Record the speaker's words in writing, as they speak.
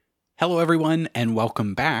Hello, everyone, and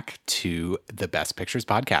welcome back to the Best Pictures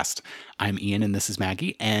podcast. I'm Ian, and this is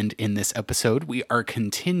Maggie, and in this episode, we are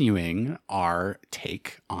continuing our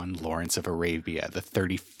take on Lawrence of Arabia, the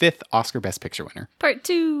 35th Oscar Best Picture winner. Part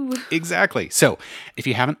 2. Exactly. So, if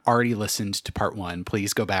you haven't already listened to part 1,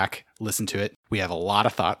 please go back, listen to it. We have a lot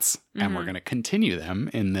of thoughts, and we're going to continue them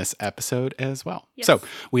in this episode as well. Yes. So,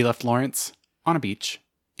 we left Lawrence on a beach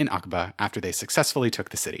in Aqaba after they successfully took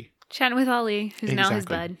the city. Chatting with Ollie, who's now his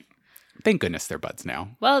bud. Thank goodness they're buds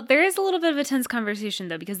now. Well, there is a little bit of a tense conversation,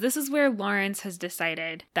 though, because this is where Lawrence has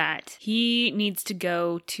decided that he needs to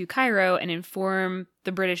go to Cairo and inform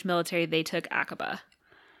the British military they took Aqaba.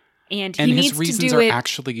 And he needs to do it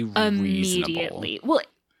actually immediately. reasonable. Well,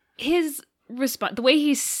 his response, the way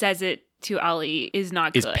he says it to Ollie is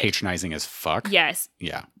not good. Is patronizing as fuck. Yes.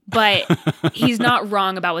 Yeah. But he's not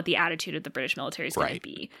wrong about what the attitude of the British military is going to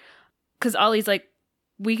be. Because Ollie's like,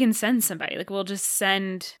 we can send somebody. Like, we'll just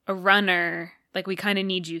send a runner. Like, we kind of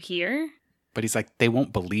need you here. But he's like, they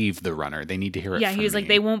won't believe the runner. They need to hear it from he was me. like,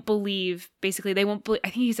 they won't believe. Basically, they won't believe.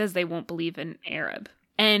 I think he says they won't believe in Arab.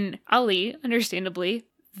 And Ali, understandably,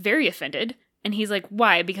 very offended. And he's like,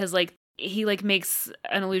 why? Because, like, he, like, makes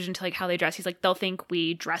an allusion to, like, how they dress. He's like, they'll think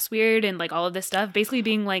we dress weird and, like, all of this stuff. Basically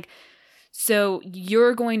being like, so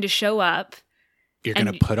you're going to show up. You're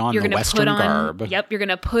going to put on the Western garb. Yep, you're going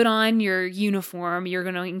to put on your uniform. You're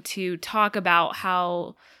going to talk about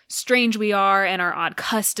how strange we are and our odd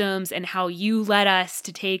customs and how you led us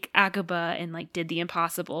to take Aqaba and, like, did the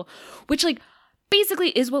impossible. Which, like, basically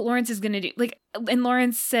is what Lawrence is going to do. Like, and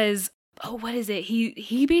Lawrence says, oh, what is it?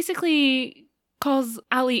 He basically calls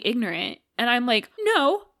Ali ignorant. And I'm like,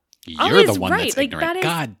 no. You're Ali's the one right. that's Like, ignorant. that is,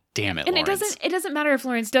 God damn it, and Lawrence. it doesn't matter if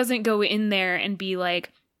Lawrence doesn't go in there and be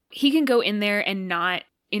like, he can go in there and not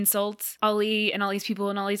insult Ali and Ali's people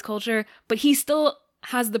and Ali's culture, but he still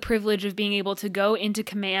has the privilege of being able to go into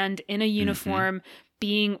command in a uniform,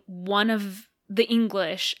 being one of the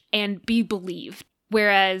English, and be believed.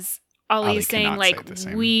 Whereas Ali is saying, like,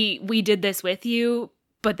 we did this with you,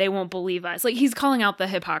 but they won't believe us. Like, he's calling out the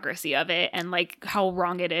hypocrisy of it and, like, how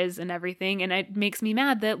wrong it is and everything. And it makes me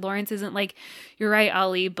mad that Lawrence isn't like, you're right,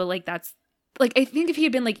 Ali, but, like, that's, like, I think if he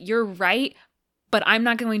had been like, you're right, but I'm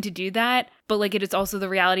not going to do that. But, like, it is also the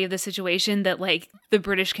reality of the situation that, like, the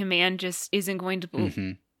British command just isn't going to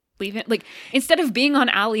believe it. Like, instead of being on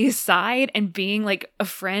Ali's side and being, like, a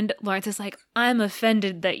friend, Lawrence is like, I'm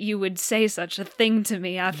offended that you would say such a thing to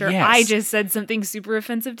me after I just said something super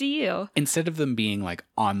offensive to you. Instead of them being, like,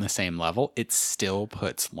 on the same level, it still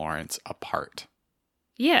puts Lawrence apart.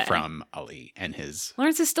 Yeah. From Ali and his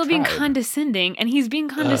Lawrence is still tribe. being condescending, and he's being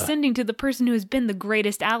condescending to the person who has been the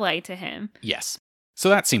greatest ally to him. Yes. So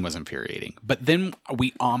that scene was infuriating. But then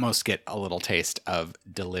we almost get a little taste of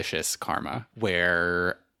delicious karma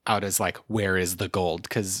where Auda's like, where is the gold?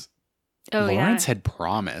 Because Lawrence had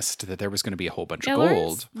promised that there was going to be a whole bunch of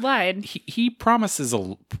gold. Lied. He promises,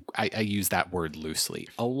 I use that word loosely,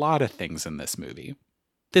 a lot of things in this movie.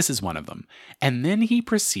 This is one of them. And then he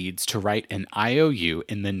proceeds to write an IOU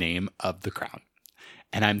in the name of the crown.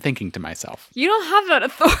 And I'm thinking to myself, you don't have that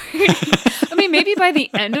authority. I mean, maybe by the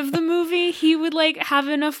end of the movie, he would, like, have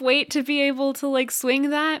enough weight to be able to, like, swing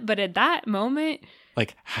that. But at that moment,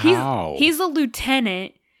 like, how? He's a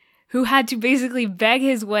lieutenant who had to basically beg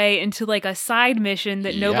his way into, like, a side mission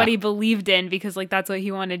that nobody believed in because, like, that's what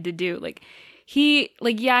he wanted to do. Like, he's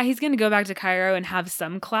going to go back to Cairo and have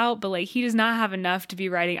some clout, but, like, he does not have enough to be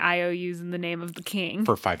writing IOUs in the name of the king.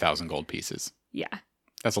 For 5,000 gold pieces. Yeah.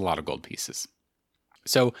 That's a lot of gold pieces.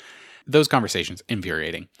 So those conversations,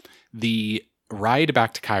 infuriating. The ride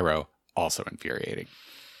back to Cairo, also infuriating.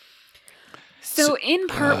 So in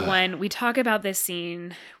part 1, we talk about this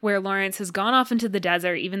scene where Lawrence has gone off into the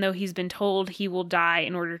desert, even though he's been told he will die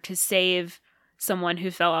in order to save someone who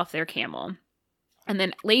fell off their camel. And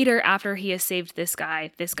then later, after he has saved this guy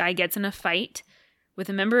gets in a fight with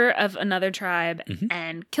a member of another tribe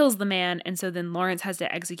and kills the man. And so then Lawrence has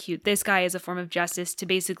to execute this guy as a form of justice to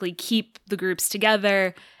basically keep the groups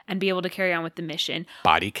together and be able to carry on with the mission.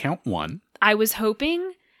 Body count 1. I was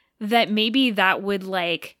hoping that maybe that would,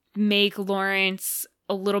 like, make Lawrence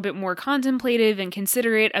a little bit more contemplative and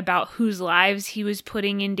considerate about whose lives he was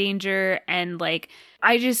putting in danger. And, like,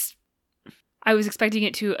 I was expecting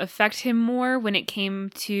it to affect him more when it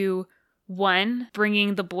came to, one,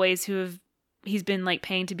 bringing the boys he's been, like,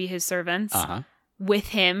 paying to be his servants with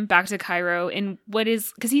him back to Cairo in what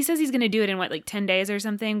is, because he says he's going to do it in what, like 10 days or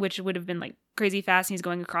something, which would have been, like, crazy fast. And he's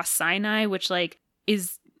going across Sinai, which, like,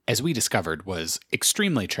 is, as we discovered, was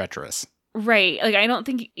extremely treacherous. Right. Like, I don't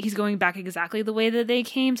think he's going back exactly the way that they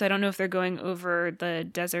came. So I don't know if they're going over the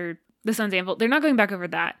desert, the sun's anvil. They're not going back over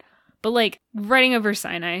that. But like riding over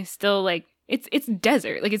Sinai, still like it's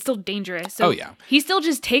desert. Like it's still dangerous. So he still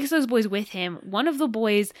just takes those boys with him. One of the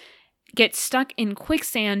boys gets stuck in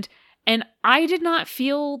quicksand, and I did not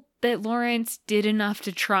feel that Lawrence did enough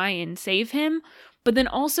to try and save him. But then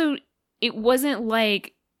also, it wasn't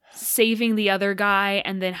like saving the other guy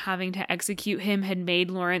and then having to execute him had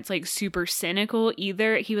made Lawrence like super cynical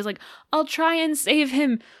either. He was like, I'll try and save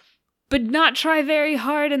him, but not try very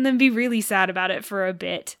hard and then be really sad about it for a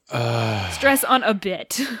bit. Stress on a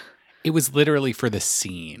bit. It was literally for the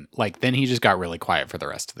scene. Like, then he just got really quiet for the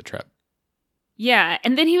rest of the trip. Yeah,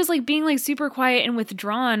 and then he was like being like super quiet and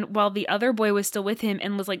withdrawn while the other boy was still with him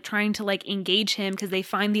and was like trying to like engage him because they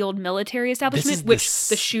find the old military establishment, which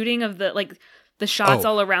the shooting of the like the shots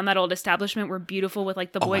all around that old establishment were beautiful with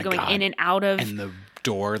like the boy going in and out of. And the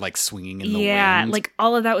door like swinging in the wind. Yeah, like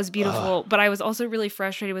all of that was beautiful. But I was also really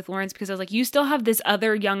frustrated with Lawrence because I was like, you still have this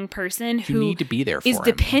other young person who need to be there for is him.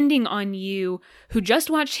 Depending on you, who just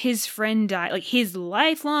watched his friend die, like his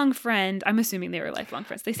lifelong friend. I'm assuming they were lifelong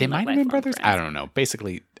friends. They might have been brothers. Friends. I don't know.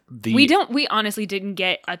 Basically, we honestly didn't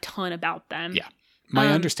get a ton about them. Yeah, my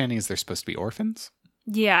understanding is they're supposed to be orphans.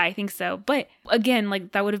 Yeah, I think so. But again,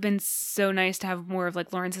 like that would have been so nice to have more of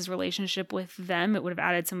like Lawrence's relationship with them. It would have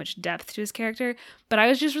added so much depth to his character. But I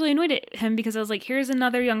was just really annoyed at him because I was like, here's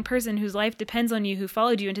another young person whose life depends on you, who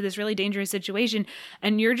followed you into this really dangerous situation.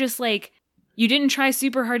 And you're just like, you didn't try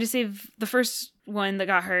super hard to save the first one that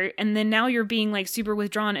got hurt. And then now you're being like super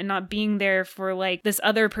withdrawn and not being there for like this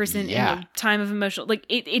other person in a time of emotional. Like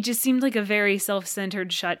it just seemed like a very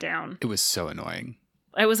self-centered shutdown. It was so annoying.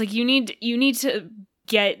 I was like, you need to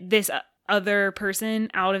get this other person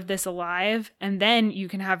out of this alive, and then you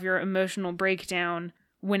can have your emotional breakdown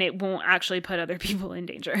when it won't actually put other people in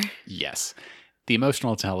danger. Yes. The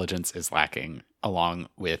emotional intelligence is lacking along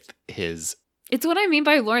with his... It's what I mean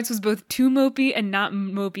by Lawrence was both too mopey and not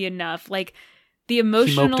mopey enough. Like, the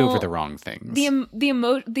emotional... He moped over the wrong things.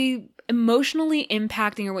 The emotionally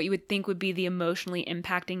impacting, or what you would think would be the emotionally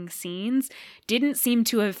impacting scenes, didn't seem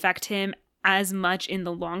to affect him as much in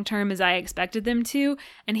the long term as I expected them to.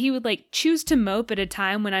 And he would like choose to mope at a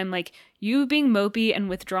time when I'm like, you being mopey and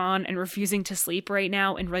withdrawn and refusing to sleep right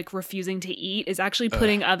now and like refusing to eat is actually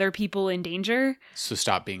putting other people in danger. So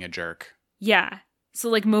stop being a jerk. Yeah. So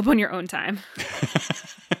like mope on your own time.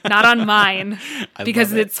 Not on mine.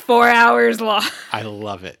 Because it's 4 hours long. I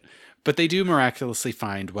love it. But they do miraculously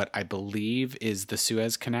find what I believe is the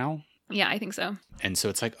Suez Canal. Yeah, I think so. And so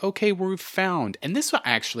it's like, okay, we've found. And this I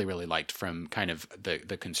actually really liked from kind of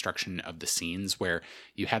the construction of the scenes where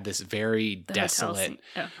you had this very desolate.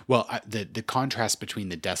 Well, the contrast between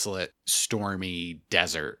the desolate, stormy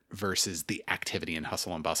desert versus the activity and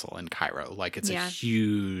hustle and bustle in Cairo. Like it's a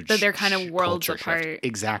huge. But they're kind of worlds apart. Shift.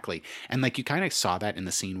 Exactly. And like you kind of saw that in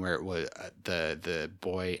the scene where it was the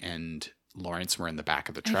boy and Lawrence were in the back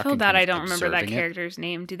of the truck. I feel bad I don't remember that character's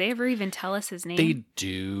name. Do they ever even tell us his name? They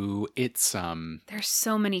do. It's There's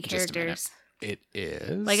so many characters. It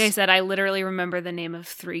is. Like I said, I literally remember the name of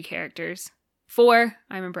 3 characters. 4.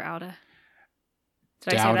 I remember Alda.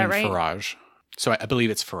 Did I say that right? Faraj. So I believe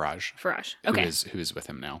it's Faraj. Faraj. Okay. Who is with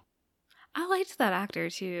him now. I liked that actor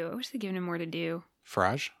too. I wish they'd given him more to do.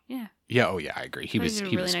 Faraj? Yeah. Yeah. Oh yeah. I agree. He did a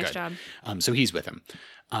really nice good. Job. So he's with him.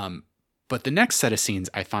 But the next set of scenes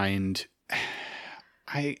I find.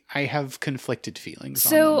 I have conflicted feelings.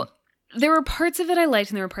 So there were parts of it I liked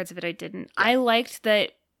and there were parts of it I didn't. Yeah. I liked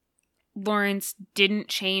that Lawrence didn't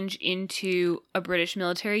change into a British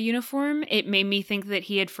military uniform. It made me think that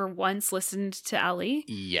he had for once listened to Ali.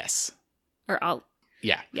 Yes. Or Al.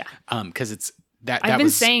 Yeah. Yeah. Because it's that. I've been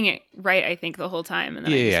saying it right, I think, the whole time. And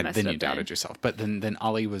then I just then you doubted yourself. But then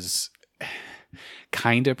Ali was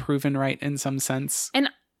kind of proven right in some sense. And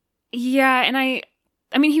yeah, and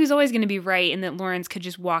I mean, he was always going to be right in that Lawrence could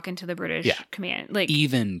just walk into the British command, like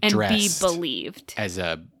even and dressed be believed as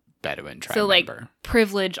a Bedouin tribe member. Like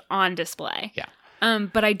privilege on display. Yeah.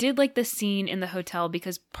 But I did like the scene in the hotel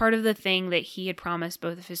because part of the thing that he had promised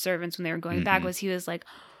both of his servants when they were going back was he was like,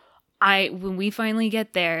 when we finally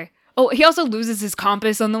get there. Oh, he also loses his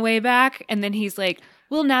compass on the way back, and then he's like,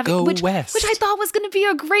 we'll navigate west. Which I thought was going to be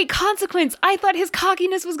a great consequence. I thought his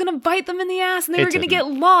cockiness was going to bite them in the ass and they were going to get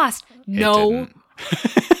lost. No.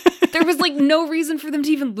 There was like no reason for them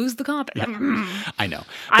to even lose the compass. Yeah. I know.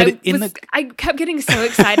 But I kept getting so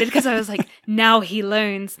excited because I was like, now he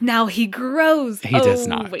learns. Now he grows. He does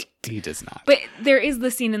not. Wait. He does not. But there is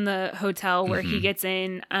the scene in the hotel where he gets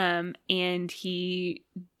in and he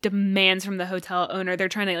demands from the hotel owner. They're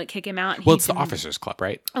trying to like kick him out. And well, it's the officers club,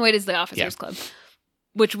 right? Oh, it is the officers club.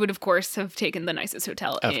 which would, of course, have taken the nicest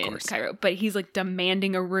hotel in Cairo. But he's like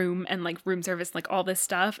demanding a room and like room service and like all this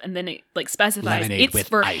stuff. And then it like specifies lemonade it's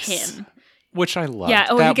for ice. Him. Which I love.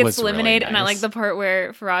 Yeah, that he gets lemonade. really nice. And I like the part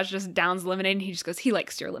where Faraj just downs lemonade and he just goes, he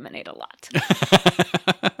likes your lemonade a lot.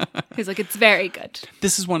 He's like, it's very good.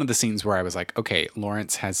 This is one of the scenes where I was like, okay,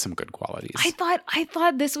 Lawrence has some good qualities. I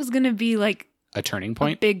thought this was going to be like a turning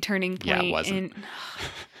point. A big turning point. Yeah, it wasn't. And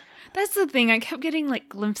that's the thing. I kept getting like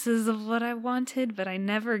glimpses of what I wanted, but I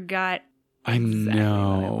never got exactly what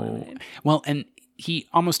I wanted. Well, and he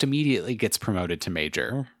almost immediately gets promoted to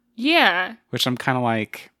major. Yeah. Which I'm kind of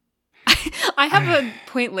like... I have a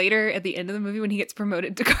point later at the end of the movie when he gets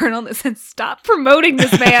promoted to colonel that says, stop promoting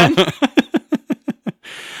this man.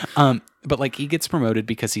 But like he gets promoted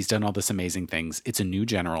because he's done all this amazing things. It's a new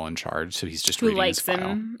general in charge, so he's just reading his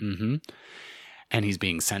file. Mm-hmm. And he's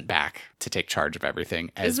being sent back to take charge of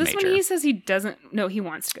everything as major. Is this when he says he doesn't? No, he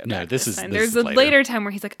wants to go back. No, this is There's a later time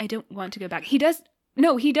where he's like, I don't want to go back. He does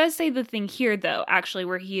say the thing here, though, actually,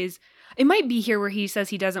 where he is... It might be here where he says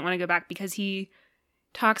he doesn't want to go back because he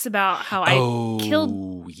talks about how I killed...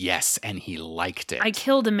 Oh, yes, and he liked it. I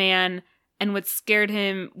killed a man, and what scared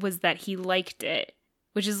him was that he liked it,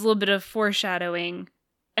 which is a little bit of foreshadowing.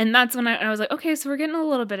 And that's when I was like, okay, so we're getting a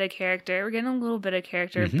little bit of character.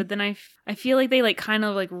 Mm-hmm. But then I feel like they like kind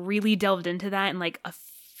of like really delved into that in like a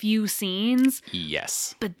few scenes.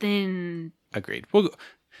 Yes. But then... Agreed. We'll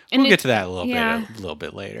get to that a little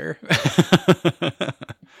bit later.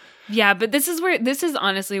 Yeah, but this is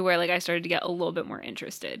honestly where like I started to get a little bit more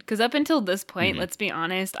interested. Because up until this point, let's be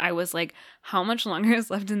honest, I was like, how much longer is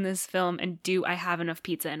left in this film? And do I have enough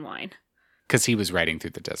pizza and wine? Because he was riding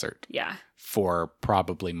through the desert. Yeah. For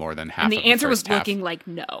probably more than half of the And the answer was half. looking like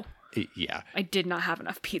no. Yeah. I did not have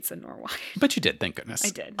enough pizza nor wine. But you did, thank goodness. I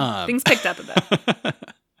did. Things picked up a bit.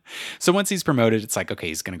 So once he's promoted, it's like, okay,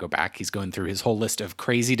 he's going to go back. He's going through his whole list of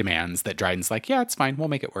crazy demands that Dryden's like, yeah, it's fine. We'll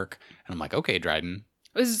make it work. And I'm like, okay, Dryden.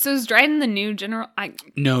 So is Dryden the new general?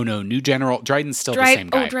 No, new general. Dryden's still the same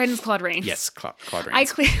guy. Oh, Dryden's Claude Rains. Yes, Claude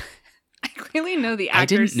Rains. I clearly know the actor. I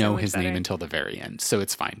didn't know his name until the very end, so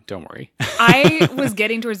it's fine. Don't worry. I was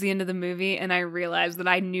getting towards the end of the movie, and I realized that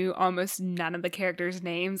I knew almost none of the characters'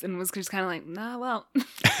 names, and was just kind of like, nah, well,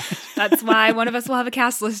 that's why one of us will have a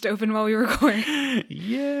cast list open while we record.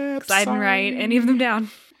 Yeah, because I didn't write any of them down.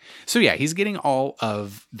 So yeah, he's getting all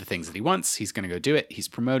of the things that he wants. He's going to go do it. He's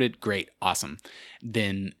promoted. Great. Awesome.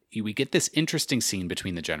 Then we get this interesting scene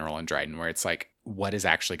between the general and Dryden where it's like, what is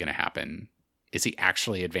actually going to happen? Is he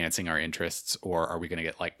actually advancing our interests, or are we going to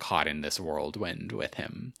get like caught in this whirlwind with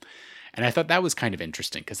him? And I thought that was kind of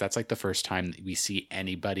interesting because that's like the first time that we see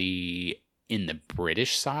anybody in the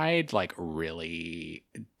British side like really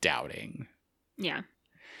doubting. Yeah.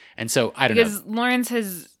 And so I don't know. Because Lawrence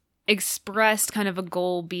has expressed kind of a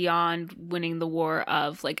goal beyond winning the war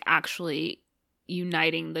of like actually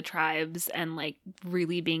uniting the tribes and like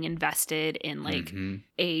really being invested in like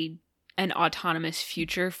an autonomous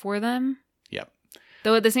future for them. Yep.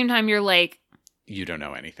 Though at the same time you're like, you don't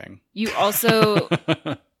know anything. You also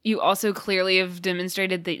clearly have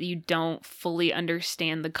demonstrated that you don't fully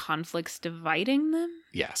understand the conflicts dividing them.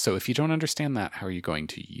 Yeah, so if you don't understand that, how are you going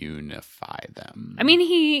to unify them? I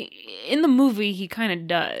mean, in the movie, he kind of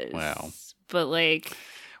does. Well. But, like...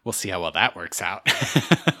 We'll see how well that works out.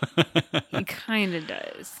 He kind of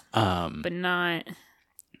does. But not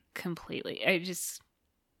completely.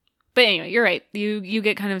 But anyway, you're right. You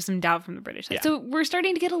get kind of some doubt from the British side. Yeah. So we're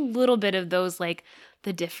starting to get a little bit of those, like,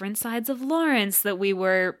 the different sides of Lawrence that we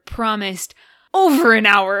were promised over an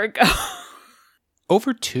hour ago.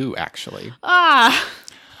 Over 2, actually.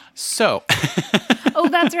 So. Oh,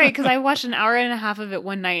 that's right, because I watched an hour and a half of it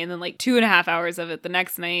one night and then like 2.5 hours of it the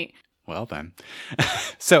next night. Well, then.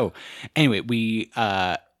 So, anyway, we,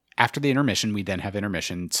 after the intermission, we then have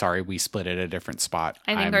intermission. Sorry, we split at a different spot.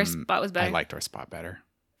 I think our spot was better. I liked our spot better.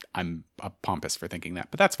 I'm pompous for thinking that,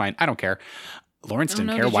 but that's fine. I don't care. Lawrence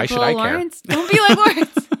didn't care. Why should I Lawrence? Care? Don't be like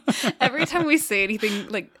Lawrence. Every time we say anything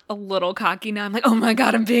like a little cocky now, I'm like, oh my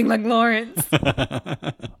God, I'm being like Lawrence.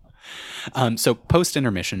 So post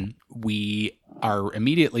intermission, we are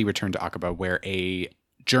immediately returned to Aqaba, where a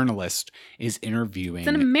journalist is interviewing. It's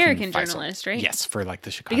an American journalist, right? Yes, for like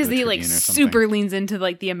the Chicago because he Tribune like super leans into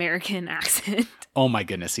like the American accent. Oh my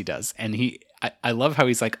goodness, he does, and I love how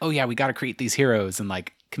he's like, oh yeah, we got to create these heroes and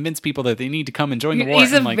like convince people that they need to come and join the war.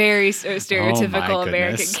 He's and, a very stereotypical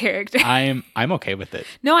American character. I'm okay with it.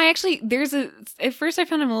 No, at first I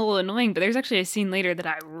found him a little annoying, but there's actually a scene later that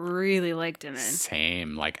I really liked him in.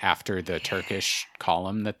 Same, like after the Turkish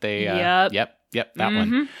column that they Yep, that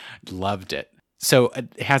one. Loved it. So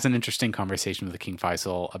it has an interesting conversation with the King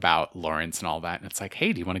Faisal about Lawrence and all that. And it's like,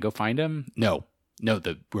 hey, do you want to go find him? No, no,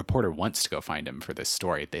 the reporter wants to go find him for this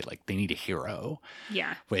story. They need a hero.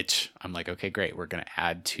 Yeah. Which I'm like, okay, great. We're going to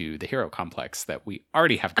add to the hero complex that we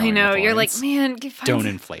already have going. I know. With You're Lawrence. like, man, don't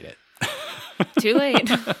inflate it. Too late.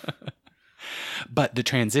 But the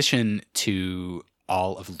transition to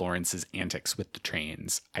all of Lawrence's antics with the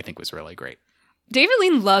trains, I think was really great. David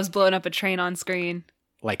Lean loves blowing up a train on screen.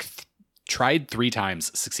 Like tried 3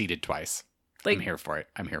 times, succeeded twice. Like, I'm here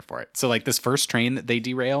for it. So like this first train that they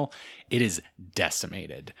derail, it is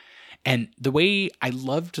decimated. And I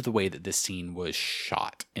loved the way that this scene was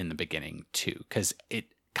shot in the beginning too, because it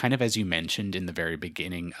kind of, as you mentioned in the very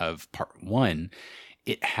beginning of part 1,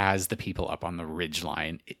 it has the people up on the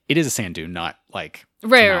ridgeline. It is a sand dune, not like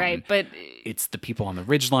right, but it's the people on the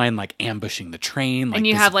ridgeline like ambushing the train. Like, and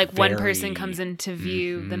you have like one person comes into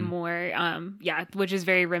view, then more, which is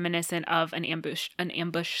very reminiscent of an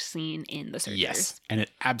ambush scene in The Searchers. Yes, and it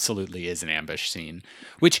absolutely is an ambush scene.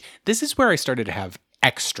 Which this is where I started to have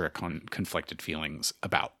extra conflicted feelings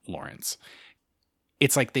about Lawrence.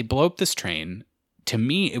 It's like they blow up this train. To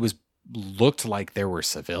me, it looked like there were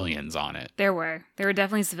civilians on it. There were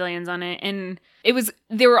definitely civilians on it, and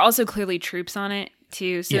there were also clearly troops on it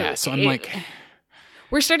too. So yeah, so I'm like,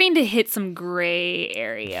 we're starting to hit some gray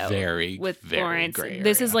area with Lawrence.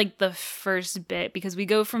 This is like the first bit, because we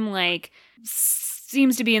go from like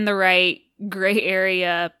seems to be in the right gray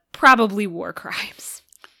area, probably war crimes.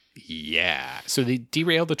 Yeah, so they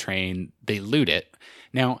derail the train, they loot it.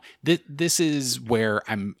 Now, this is where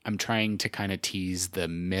I'm trying to kind of tease the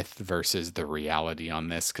myth versus the reality on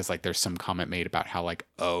this, because like there's some comment made about how like,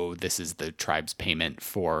 oh, this is the tribe's payment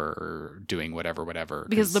for doing whatever.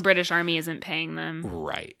 Because the British Army isn't paying them.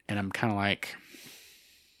 Right. And I'm kind of like,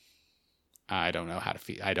 I don't know how to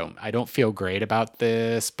feel. I don't feel great about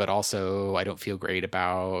this, but also I don't feel great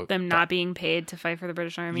about them not being paid to fight for the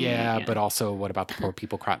British Army. Yeah, but also what about the poor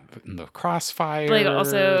people caught in the crossfire? Like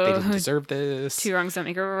also, they didn't deserve this. 2 wrongs don't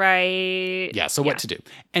make a right. Yeah. So what to do?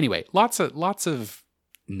 Anyway, lots of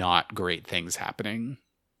not great things happening,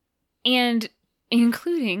 and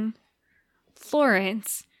including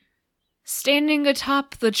Lawrence standing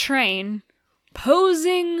atop the train,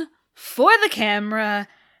 posing for the camera.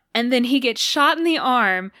 And then he gets shot in the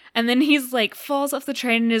arm, and then he's like falls off the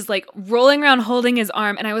train and is like rolling around holding his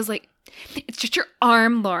arm. And I was like, it's just your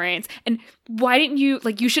arm, Lawrence. And why didn't you,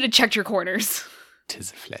 like, you should have checked your corners.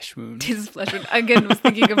 'Tis a flesh wound. Again, I was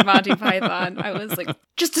thinking of Monty Python. I was like,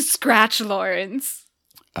 just a scratch, Lawrence.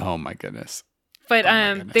 Oh my goodness. But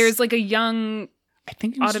there's like a young, I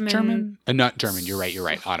think it was Ottoman. German. Not German. You're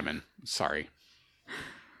right. Ottoman. Sorry.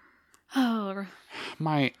 Oh.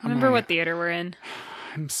 Remember what theater we're in?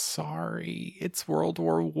 I'm sorry. It's World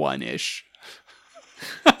War I-ish.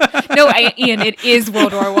 No, Ian, it is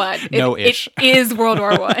World War I. No ish. It is World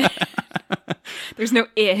War I. There's no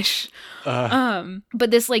ish.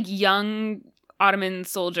 But this like young Ottoman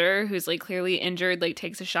soldier who's like clearly injured, like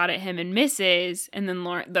takes a shot at him and misses, and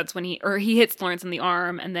then that's when he hits Lawrence in the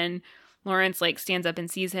arm, and then Lawrence like stands up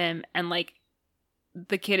and sees him, and like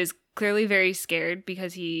the kid is clearly very scared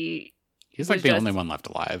because he's like the only one left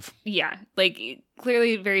alive. Yeah, like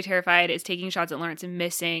clearly very terrified, is taking shots at Lawrence and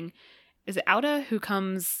missing. Is it Auda who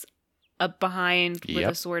comes up behind with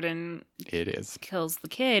a sword and kills the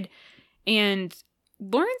kid? And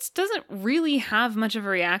Lawrence doesn't really have much of a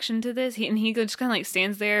reaction to this. He just kind of like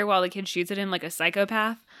stands there while the kid shoots at him like a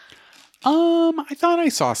psychopath. I thought I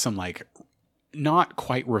saw some like not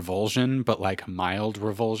quite revulsion, but like mild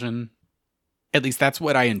revulsion. At least that's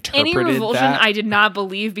what I interpreted. Any revulsion I did not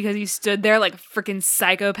believe, because he stood there like a freaking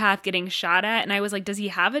psychopath getting shot at. And I was like, does he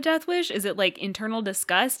have a death wish? Is it like internal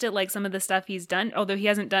disgust at like some of the stuff he's done? Although he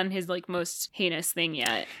hasn't done his like most heinous thing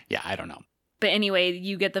yet. Yeah, I don't know. But anyway,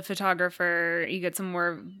 you get the photographer, you get some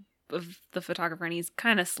more of the photographer, and he's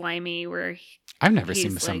kind of slimy where I've never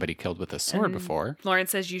seen somebody killed with a sword before.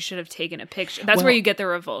 Lawrence says you should have taken a picture. That's where you get the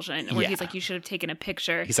revulsion, where he's like, you should have taken a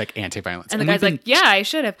picture. He's like anti-violence. And the guy's like, yeah, I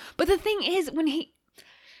should have. But the thing is, when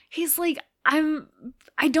he's like,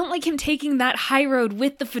 I don't like him taking that high road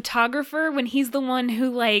with the photographer when he's the one who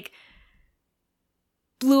like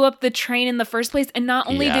blew up the train in the first place. And not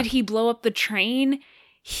only did he blow up the train,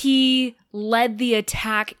 he led the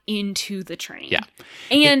attack into the train. Yeah.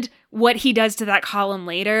 And what he does to that column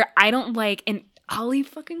later, I don't like. And Ollie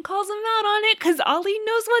fucking calls him out on it because Ollie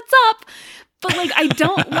knows what's up. But like, I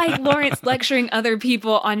don't like Lawrence lecturing other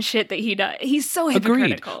people on shit that he does. He's so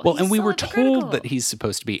hypocritical. Agreed. Well, and we were told that he's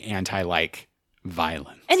supposed to be anti-like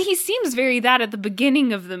violence. And he seems very that at the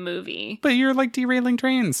beginning of the movie. But you're like derailing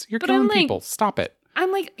trains. You're killing people. Stop it.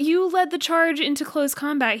 I'm like, you led the charge into close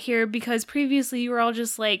combat here because previously you were all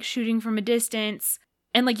just like shooting from a distance.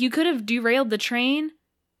 And like, you could have derailed the train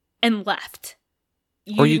and left.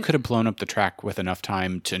 Or you could have blown up the track with enough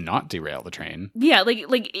time to not derail the train. Yeah,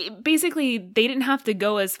 basically, they didn't have to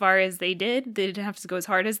go as far as they did. They didn't have to go as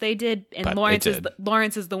hard as they did. And but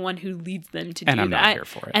Lawrence is the one who leads them to do that. And I'm not here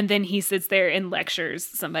for it. And then he sits there and lectures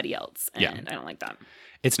somebody else. And I don't like that.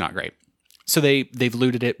 It's not great. So they've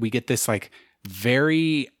looted it. We get this like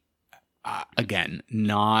very, again,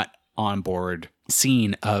 not on board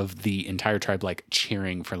scene of the entire tribe like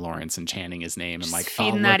cheering for Lawrence and chanting his name and like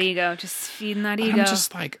feeding that ego. Just feeding that ego. I'm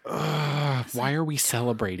just like, why are we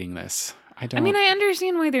celebrating this? I mean, I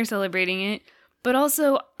understand why they're celebrating it, but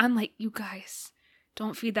also I'm like, you guys,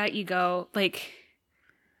 don't feed that ego. Like,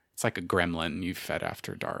 it's like a gremlin you fed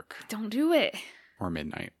after dark. Don't do it. Or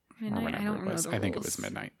midnight. Or I whenever don't it was. know the I think it rules. was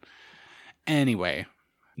midnight. Anyway,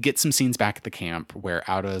 get some scenes back at the camp where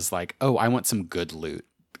Auda's like, oh, I want some good loot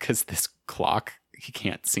because this clock he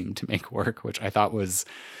can't seem to make work, which I thought was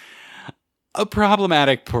a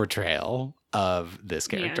problematic portrayal of this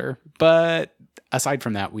character. Yeah. But aside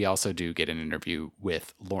from that, we also do get an interview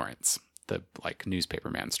with Lawrence, the like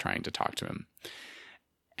newspaper man's trying to talk to him,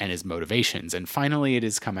 and his motivations. And finally it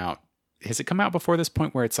has come out. Has it come out before this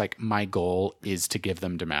point where it's like, my goal is to give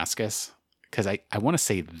them Damascus? Because I want to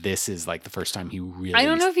say this is like the first time he really I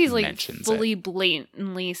don't know if he's like fully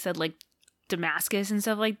blatantly said like Damascus and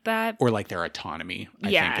stuff like that. Or like their autonomy,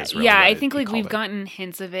 I think is really I think like we've gotten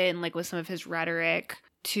hints of it and like with some of his rhetoric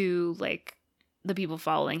to like the people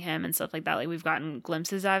following him and stuff like that. Like we've gotten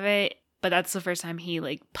glimpses of it, but that's the first time he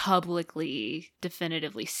like publicly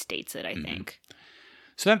definitively states it, I think.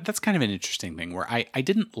 So that's kind of an interesting thing where I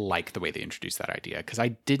didn't like the way they introduced that idea because I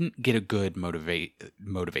didn't get a good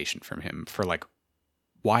motivation from him for like,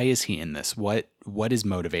 why is he in this? What is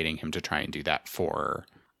motivating him to try and do that for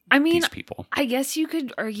these people? I guess you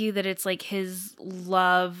could argue that it's like his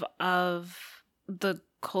love of the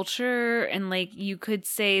culture and like you could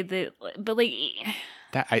say that, but like...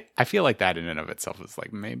 That I feel like that in and of itself is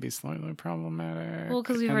like maybe slightly problematic. Well,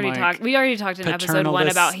 because we already talked in episode 1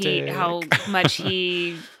 about how much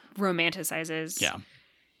he romanticizes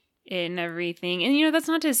and everything. And you know, that's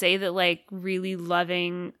not to say that like really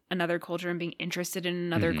loving another culture and being interested in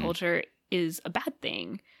another culture is a bad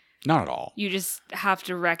thing. Not at all. You just have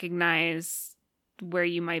to recognize where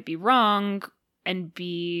you might be wrong and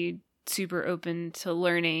be super open to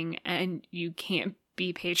learning, and you can't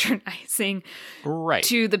be patronizing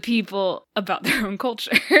to the people about their own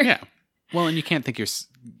culture. Yeah. Well, and you can't think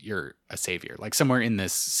you're a savior. Like somewhere in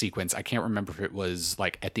this sequence, I can't remember if it was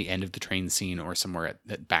like at the end of the train scene or somewhere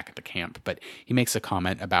back at the camp, but he makes a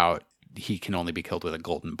comment about he can only be killed with a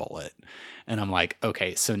golden bullet. And I'm like,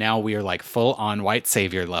 okay, so now we are like full on white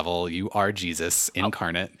savior level. You are Jesus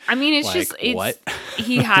incarnate. I mean, it's like, just what?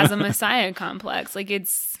 He has a messiah complex. Like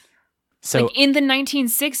so like in the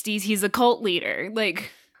 1960s, he's a cult leader.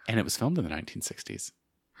 Like, and it was filmed in the 1960s.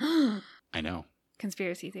 I know.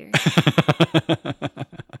 Conspiracy theory.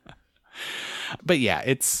 But yeah,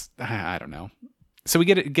 it's I don't know. So we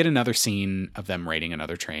get another scene of them raiding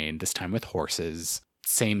another train, this time with horses.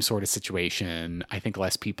 Same sort of situation. I think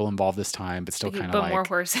less people involved this time, but still kind of like more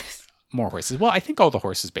horses. More horses. Well, I think all the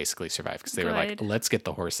horses basically survived because they were like, let's get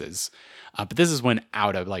the horses. But this is when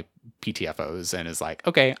Auda like PTFOs and is like,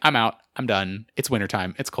 okay, I'm out. I'm done. It's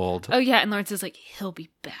wintertime. It's cold. Oh, yeah. And Lawrence is like, he'll be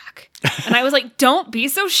back. And I was like, don't be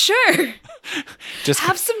so sure. Just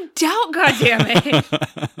have some doubt, goddammit.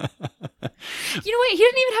 You know what? He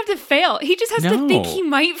doesn't even have to fail. He just has to think he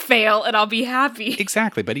might fail and I'll be happy.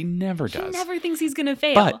 Exactly. But he never does. He never thinks he's going to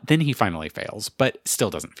fail. But then he finally fails, but still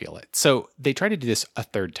doesn't feel it. So they try to do this a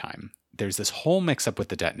third time. There's this whole mix-up with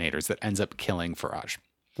the detonators that ends up killing Faraj.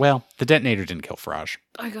 Well, the detonator didn't kill Faraj.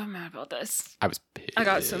 I got mad about this. I was pissed. I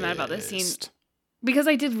got so mad about this scene. Because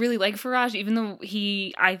I did really like Faraj, even though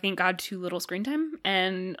I think, got too little screen time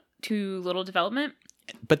and too little development.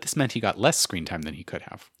 But this meant he got less screen time than he could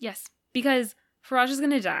have. Yes. Because Faraj is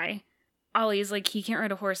going to die. Ollie's like, he can't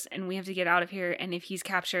ride a horse and we have to get out of here. And if he's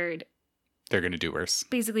captured... They're going to do worse.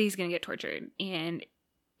 Basically, he's going to get tortured and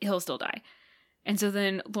he'll still die. And so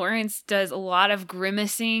then Lawrence does a lot of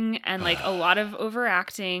grimacing and like a lot of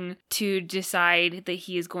overacting to decide that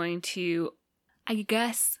he is going to, I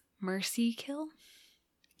guess, mercy kill.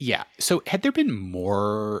 Yeah. So had there been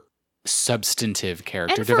more substantive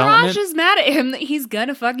character and development? Faraj is mad at him that he's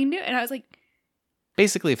gonna fucking do it. And I was like,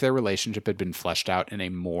 basically, if their relationship had been fleshed out in a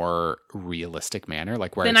more realistic manner,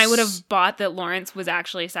 like where then I would have bought that Lawrence was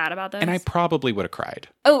actually sad about this. And I probably would have cried.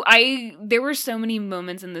 Oh, there were so many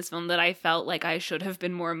moments in this film that I felt like I should have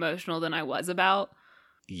been more emotional than I was about.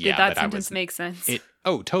 Yeah, did that sentence make sense?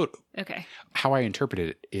 Totally. Okay. How I interpreted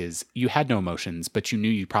it is you had no emotions, but you knew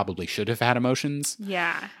you probably should have had emotions.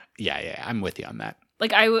 Yeah. Yeah. I'm with you on that.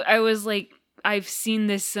 Like I was like I've seen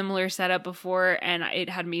this similar setup before and it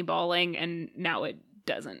had me bawling, and now it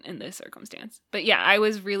doesn't in this circumstance. But yeah, I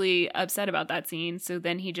was really upset about that scene. So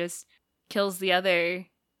then he just kills the other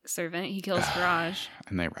servant. He kills Faraj.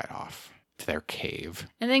 And they ride off to their cave.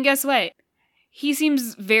 And then guess what? He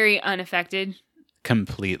seems very unaffected.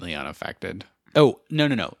 Completely unaffected. Oh, no.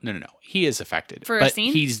 He is affected. For a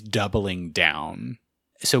scene? He's doubling down.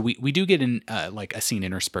 So we do get in like a scene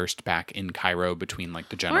interspersed back in Cairo between like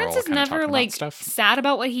the general Lawrence is kind of never talking like about stuff. sad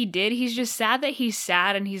about what he did. He's just sad that he's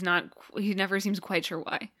sad, and he never seems quite sure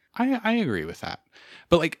why. I agree with that.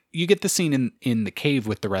 But like you get the scene in the cave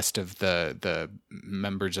with the rest of the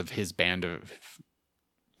members of his band of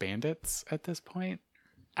bandits at this point.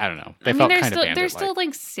 I don't know. They felt kind of bandit-like. They're still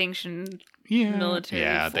like sanctioned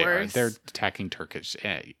military force. They are. They're attacking Turkish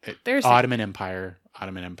There's Ottoman Empire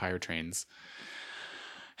trains.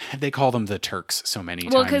 They call them the Turks so many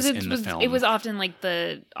times in the film. It was often like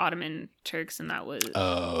the Ottoman Turks, and that was...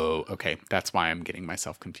 Oh, okay. That's why I'm getting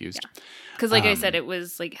myself confused. Because like I said, it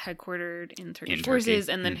was like headquartered in Turkish forces,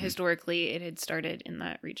 and then historically it had started in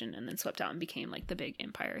that region and then swept out and became like the big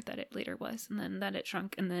empire that it later was, and then that it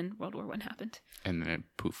shrunk, and then World War I happened. And then it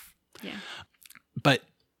poof. Yeah. But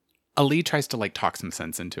Ali tries to like talk some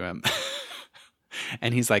sense into him.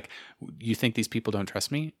 And he's like, you think these people don't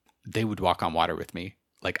trust me? They would walk on water with me.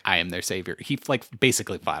 Like, I am their savior. He like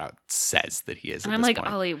basically flat out says that he is. And I'm like,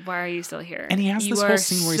 Ali, why are you still here? And he has this whole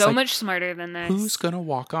scene where he's so much smarter than this. Who's gonna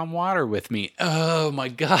walk on water with me? Oh my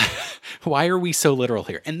god, why are we so literal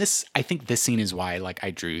here? And I think this scene is why like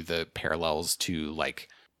I drew the parallels to like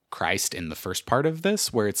Christ in the first part of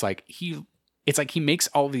this, where it's like he makes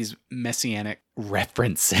all these messianic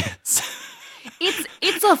references.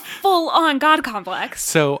 It's a full on God complex.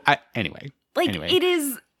 So anyway, it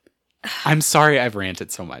is. I'm sorry I've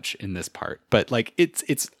ranted so much in this part, but like I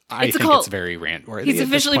think it's very rant worthy. He's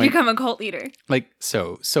officially become a cult leader. Like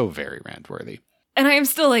so very rant worthy. And I am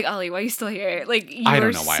still like, Ali, why are you still here? Like I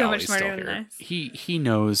don't know why so Ollie's much smarter still than here. this. He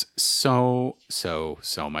knows so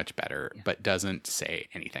much better, but doesn't say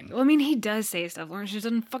anything. Well, I mean, he does say stuff. Lawrence just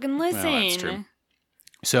doesn't fucking listen. Well, that's true.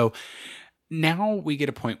 So now we get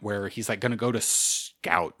a point where he's like going to go to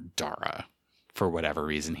scout Dara for whatever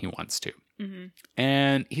reason he wants to. Mm-hmm.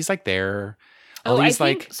 And he's like there.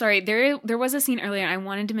 Sorry, there was a scene earlier, and I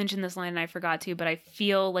wanted to mention this line and I forgot to, but I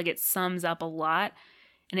feel like it sums up a lot.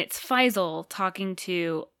 And it's Faisal talking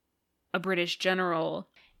to a British general,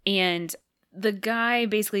 and the guy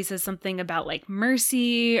basically says something about like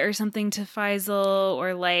mercy or something to Faisal,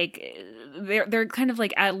 or like they're kind of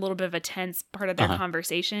like at a little bit of a tense part of their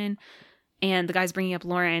conversation. And the guy's bringing up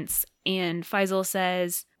Lawrence, and Faisal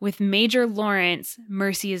says, with Major Lawrence,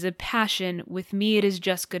 mercy is a passion. With me, it is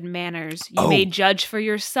just good manners. You may judge for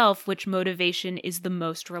yourself which motivation is the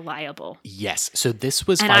most reliable. Yes. So this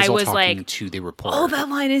was Faisal talking to the reporter. Oh, that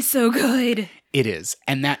line is so good. It is.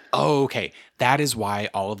 And that is why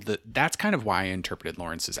that's kind of why I interpreted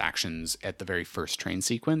Lawrence's actions at the very first train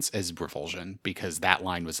sequence as revulsion, because that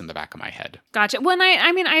line was in the back of my head. Gotcha. Well,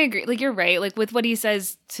 I mean, I agree. Like, you're right. Like, with what he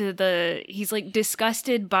says he's like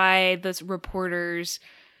disgusted by this reporter's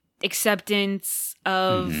acceptance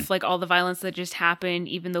of like all the violence that just happened,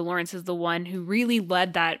 even though Lawrence is the one who really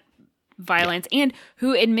led that violence and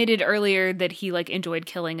who admitted earlier that he like enjoyed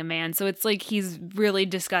killing a man. So it's like he's really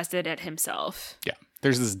disgusted at himself. Yeah.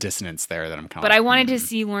 There's this dissonance there that I'm kind of But I wanted to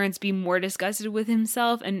see Lawrence be more disgusted with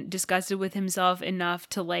himself, and disgusted with himself enough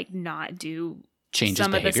to like not do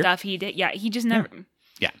some of the stuff he did. Yeah, he just never.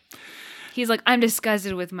 Yeah. He's like, I'm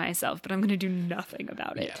disgusted with myself, but I'm going to do nothing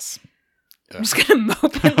about it. Yes. I'm just going to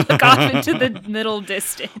mope and look off into the middle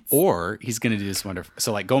distance. Or he's going to do this wonderful...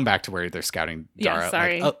 So, like, going back to where they're scouting Dara. Yeah,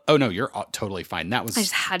 sorry. Like, oh, no, you're totally fine. I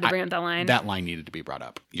just had to bring up that line. That line needed to be brought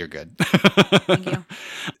up. You're good. Thank you.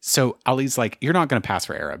 So, Ali's like, you're not going to pass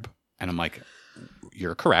for Arab. And I'm like,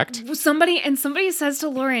 you're correct. Somebody says to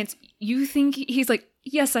Lawrence, you think... He's like,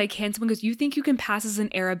 yes, I can. Someone goes, you think you can pass as an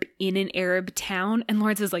Arab in an Arab town? And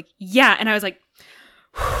Lawrence is like, yeah. And I was like...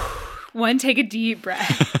 1, take a deep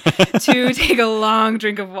breath. 2, take a long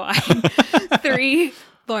drink of wine. 3,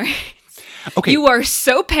 Lawrence. Okay. You are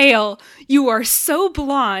so pale. You are so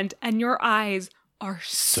blonde. And your eyes are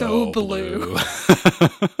so blue.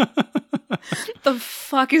 The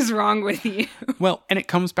fuck is wrong with you? Well, and it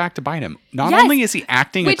comes back to bite him. Not only is he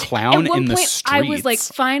acting a clown in the streets. I was like,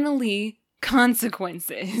 finally,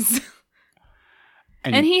 consequences.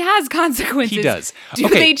 And he has consequences. He does. Do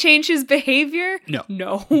they change his behavior?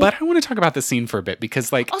 No. But I want to talk about the scene for a bit,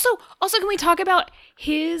 because like... Also, can we talk about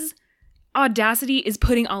his audacity is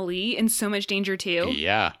putting Ali in so much danger too?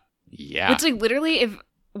 Yeah. Which like literally, if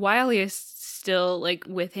while Ali is still like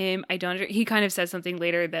with him, he kind of says something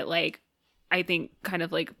later that like, I think, kind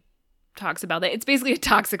of like talks about that. It's basically a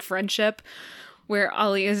toxic friendship where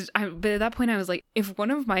Ollie is, but at that point I was like, if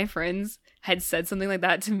one of my friends had said something like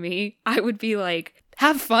that to me, I would be like,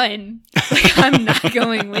 have fun. Like, I'm not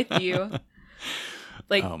going with you.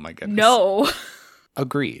 Like, oh my goodness. No.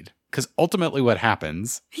 Agreed. Because ultimately what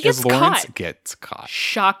happens is Lawrence gets caught.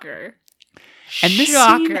 Shocker. And this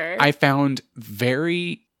scene I found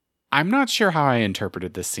I'm not sure how I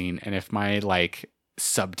interpreted this scene and if my like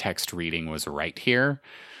subtext reading was right here,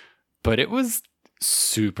 but it was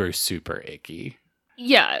super, super icky.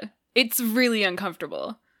 Yeah, it's really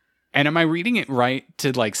uncomfortable. And am I reading it right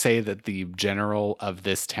to like say that the general of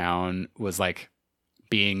this town was like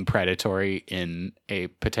being predatory in a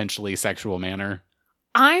potentially sexual manner?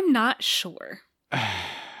 I'm not sure.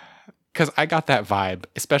 Because I got that vibe,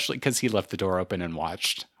 especially because he left the door open and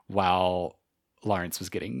watched while Lawrence was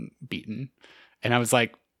getting beaten. And I was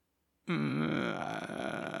like,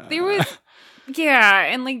 There was, yeah,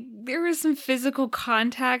 and like there was some physical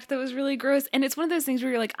contact that was really gross. And it's one of those things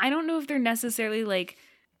where you're like, I don't know if they're necessarily like,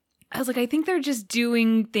 I was like, I think they're just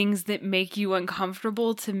doing things that make you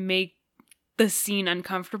uncomfortable to make the scene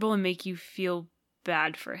uncomfortable and make you feel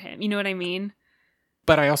bad for him. You know what I mean?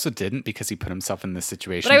 But I also didn't because he put himself in this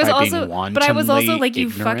situation being wantonly But I was also like, you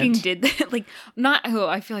ignorant. fucking did that. Like, not,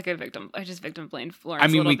 I feel like I just victim blamed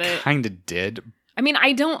Florence a little bit. We kind of did. I mean,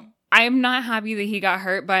 I'm not happy that he got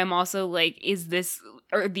hurt, but I'm also like,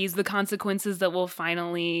 are these the consequences that will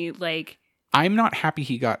finally, like... I'm not happy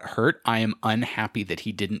he got hurt. I am unhappy that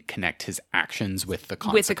he didn't connect his actions with the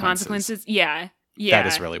consequences. With the consequences? Yeah. Yeah.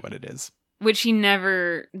 That is really what it is. Which he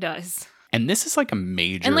never does. And this is like a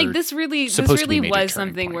major... And like this really was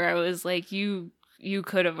something point. Where I was like, you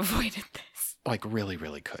could have avoided this. Like really,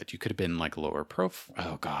 really could. You could have been like lower profile.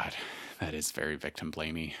 Oh God. That is very victim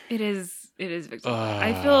blamey. It is victim.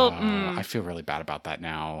 I feel really bad about that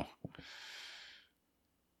now.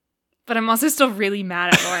 But I'm also still really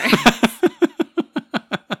mad at Lawrence.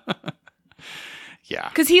 Yeah.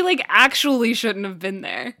 Because he like actually shouldn't have been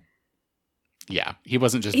there. Yeah. He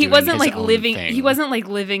wasn't just He wasn't like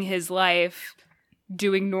living his life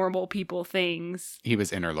doing normal people things. He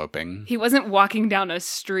was interloping. He wasn't walking down a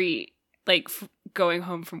street like going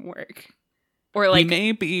home from work. Or like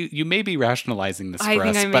you may be rationalizing this for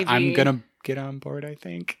us, but I'm gonna get on board, I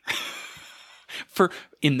think.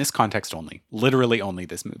 In this context only. Literally only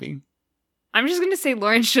this movie. I'm just gonna say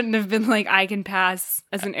Lawrence shouldn't have been like, I can pass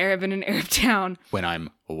as an Arab in an Arab town. When I'm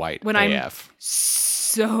white when AF. I'm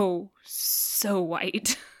so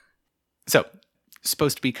white. So,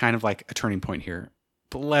 supposed to be kind of like a turning point here.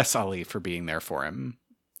 Bless Ali for being there for him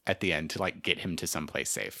at the end to like get him to someplace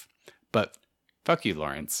safe. But fuck you,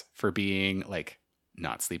 Lawrence, for being like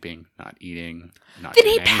not sleeping, not eating, not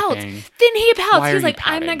doing anything. Then he pouts. He's like,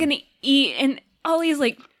 I'm not gonna eat. And Ollie's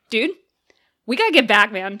like, dude, we gotta get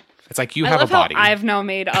back, man. It's like you have a body. I've now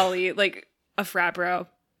made Ollie like a frat bro.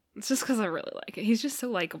 It's just because I really like it. He's just so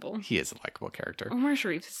likable. He is a likable character. Omar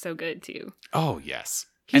Sharif is so good too. Oh yes,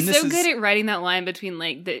 he's so good at writing that line between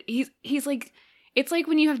like he's like, it's like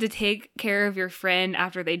when you have to take care of your friend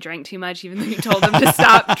after they drank too much, even though you told them to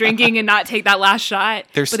stop drinking and not take that last shot.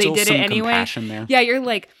 But they did it anyway. Compassion there. Yeah, you're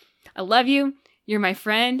like, I love you. You're my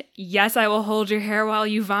friend. Yes, I will hold your hair while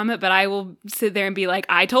you vomit, but I will sit there and be like,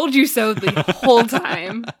 I told you so the whole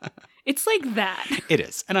time. It's like that. It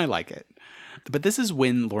is, and I like it. But this is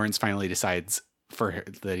when Lawrence finally decides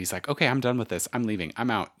that he's like, okay, I'm done with this. I'm leaving.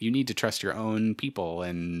 I'm out. You need to trust your own people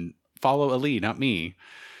and follow Ali, not me.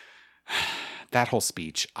 That whole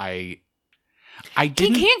speech, I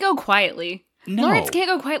didn't... He can't go quietly. No. Lawrence can't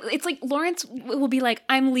go quietly. It's like Lawrence will be like,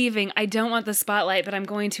 I'm leaving. I don't want the spotlight, but I'm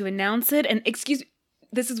going to announce it. And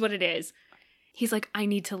this is what it is. He's like, I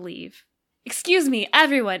need to leave. Excuse me,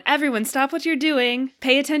 everyone, stop what you're doing.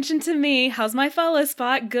 Pay attention to me. How's my follow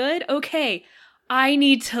spot? Good? Okay. I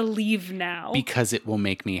need to leave now. Because it will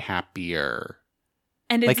make me happier.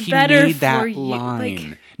 And it's better for that you.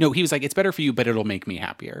 Line. No, he was like, it's better for you, but it'll make me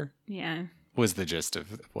happier. Yeah. Was the gist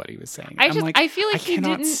of what he was saying. I feel like he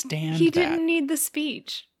didn't need the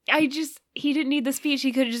speech. He didn't need the speech.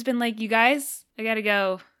 He could have just been like, you guys, I gotta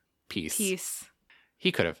go. Peace.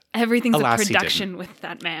 He could have. Everything's a production with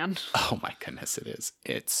that man. Oh my goodness, it is.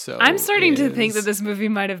 It's so. I'm starting to think that this movie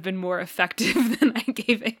might have been more effective than I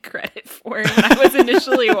gave it credit for when I was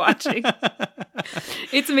initially watching.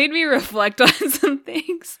 It's made me reflect on some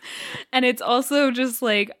things, and it's also just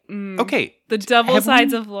like okay, the double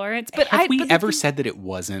sides of Lawrence. But have we ever said that it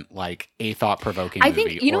wasn't like a thought-provoking movie? I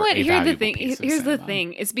think you know what. Here's the thing. Here's the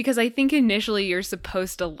thing. It's because I think initially you're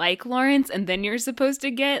supposed to like Lawrence, and then you're supposed to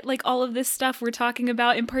get like all of this stuff we're talking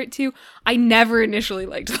about in part 2. I never initially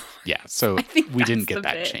liked Lawrence. Yeah, so we didn't get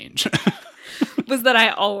that change. was that I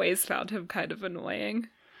always found him kind of annoying.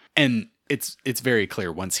 And it's very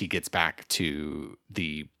clear once he gets back to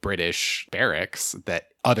the British barracks that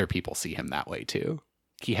other people see him that way too.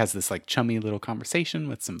 He has this like chummy little conversation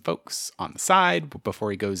with some folks on the side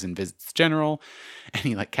before he goes and visits General. And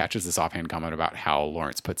he like catches this offhand comment about how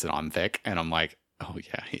Lawrence puts it on thick. And I'm like, oh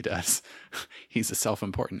yeah, he does. He's a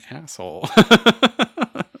self-important asshole.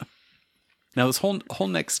 Now this whole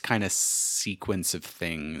next kind of sequence of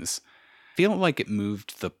things, I feel like it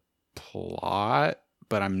moved the plot,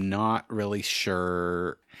 but I'm not really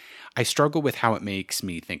sure. I struggle with how it makes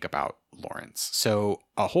me think about Lawrence. So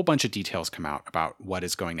a whole bunch of details come out about what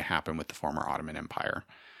is going to happen with the former Ottoman Empire,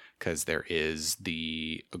 because there is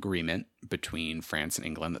the agreement between France and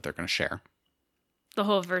England that they're going to share. The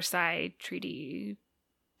whole Versailles Treaty.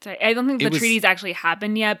 I don't think the treaties actually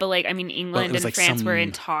happened yet, but like, I mean, England and France were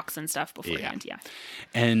in talks and stuff beforehand. Yeah.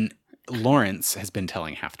 And Lawrence has been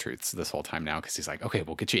telling half-truths this whole time now because he's like, okay,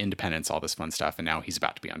 we'll get you independence, all this fun stuff. And now he's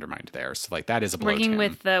about to be undermined there. So like that is a blow to him. Working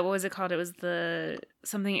with the, what was it called? It was the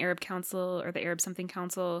something Arab Council or the Arab something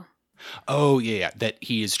council. Oh, yeah. That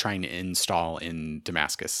he is trying to install in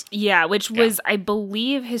Damascus. Yeah, which was, I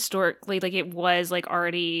believe, historically, like it was like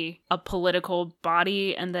already a political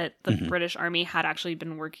body and that the British Army had actually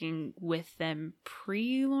been working with them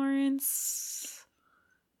pre-Lawrence.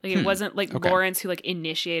 Like it wasn't like Lawrence who like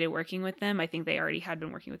initiated working with them. I think they already had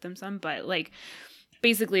been working with them some, but like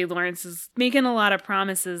basically Lawrence is making a lot of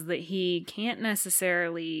promises that he can't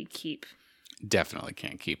necessarily keep. Definitely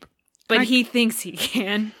can't keep. But he thinks he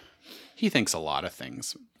can. He thinks a lot of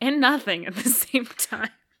things. And nothing at the same time.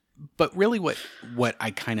 But really what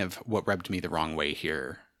rubbed me the wrong way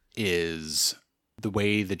here is the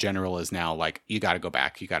way the general is now like, you got to go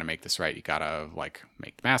back. You got to make this right. You got to like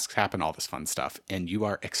make the masks happen, all this fun stuff. And you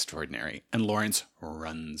are extraordinary. And Lawrence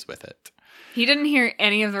runs with it. He didn't hear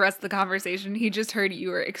any of the rest of the conversation. He just heard you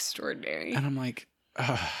were extraordinary. And I'm like,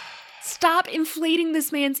 stop inflating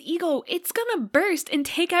this man's ego. It's going to burst and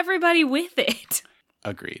take everybody with it.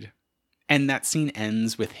 Agreed. And that scene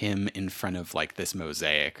ends with him in front of like this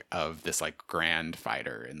mosaic of this like grand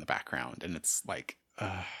fighter in the background. And it's like,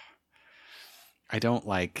 I don't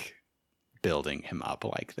like building him up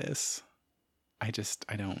like this. I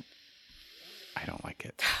don't like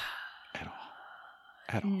it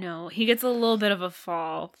at all. No, he gets a little bit of a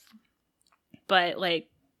fall, but like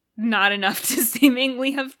not enough to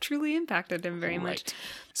seemingly have truly impacted him very much.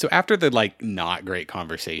 So after the like not great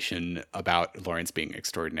conversation about Lawrence being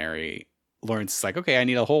extraordinary, Lawrence is like, okay, I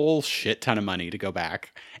need a whole shit ton of money to go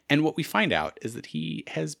back. And what we find out is that he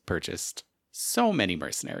has purchased so many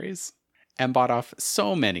mercenaries and bought off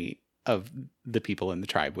so many of the people in the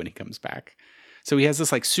tribe when he comes back. So he has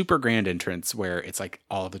this like super grand entrance where it's like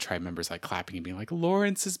all of the tribe members like clapping and being like,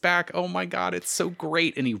 Lawrence is back. Oh my God, it's so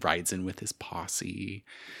great. And he rides in with his posse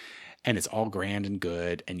and it's all grand and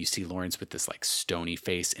good. And you see Lawrence with this like stony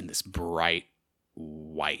face in this bright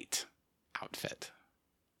white outfit.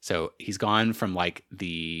 So he's gone from like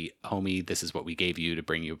the homie, this is what we gave you to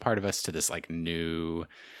bring you a part of us, to this like new,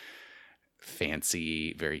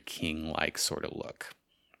 fancy, very king-like sort of look.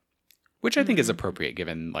 Which I think is appropriate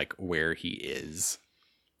given like where he is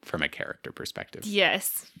from a character perspective.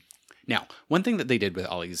 Yes. Now, one thing that they did with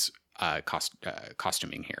Ollie's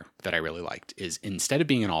costuming here that I really liked is instead of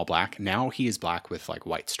being in all black, now he is black with like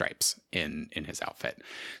white stripes in his outfit.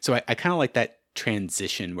 So I kind of like that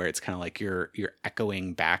transition where it's kind of like you're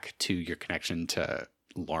echoing back to your connection to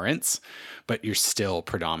Lawrence, but you're still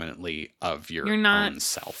predominantly of your own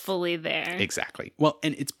self. Fully there. Exactly. Well,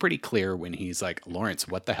 and it's pretty clear when he's like, Lawrence,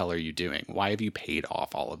 what the hell are you doing? Why have you paid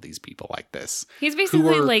off all of these people like this? He's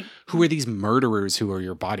basically who are these murderers who are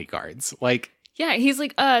your bodyguards? Like, yeah, he's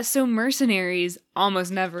like, so mercenaries,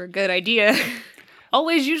 almost never a good idea.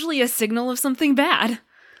 Always usually a signal of something bad.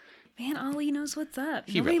 Man, Ollie knows what's up.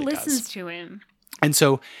 Nobody really listens to him. And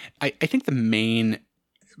so I think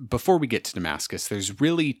before we get to Damascus, there's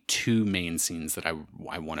really two main scenes that I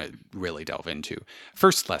want to really delve into.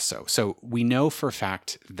 First, less so. So we know for a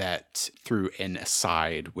fact that through an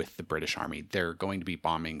aside with the British Army, they're going to be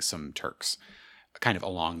bombing some Turks kind of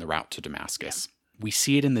along the route to Damascus. Yeah. We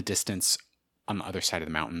see it in the distance on the other side of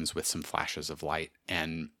the mountains with some flashes of light.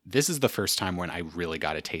 And this is the first time when I really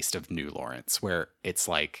got a taste of New Lawrence, where it's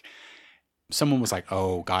like someone was like,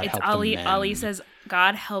 oh, God help the men. Ollie says,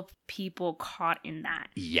 God help people caught in that.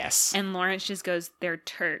 Yes. And Lawrence just goes, they're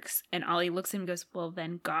Turks. And Ollie looks at him and goes, well,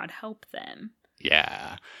 then God help them.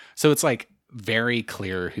 Yeah. So it's like very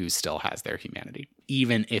clear who still has their humanity,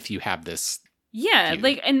 even if you have this. Yeah.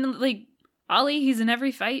 View. Ollie, he's in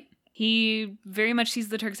every fight. He very much sees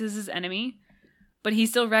the Turks as his enemy, but he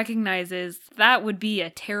still recognizes that would be a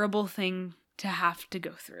terrible thing to have to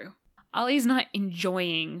go through. Ollie's not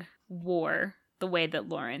enjoying war the way that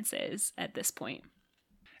Lawrence is at this point.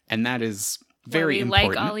 And that is very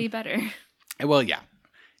important. Like Ollie better. Well, yeah.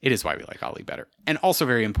 It is why we like Ollie better. And also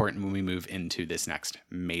very important when we move into this next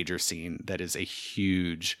major scene that is a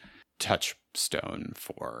huge touchstone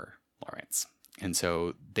for Lawrence. And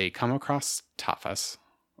so they come across Tafas,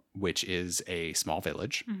 which is a small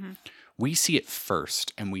village. Mm-hmm. We see it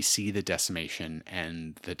first, and we see the decimation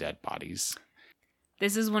and the dead bodies.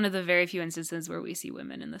 This is one of the very few instances where we see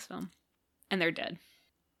women in this film. And they're dead.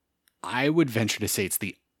 I would venture to say it's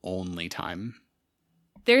the only time.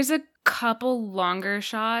 There's a couple longer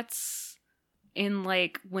shots in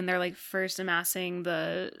like when they're like first amassing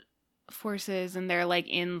the forces and they're like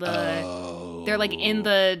in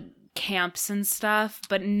the camps and stuff,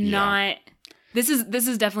 but not this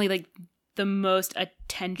is definitely like the most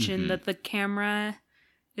attention that the camera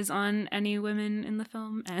is on any women in the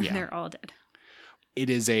film, and they're all dead. It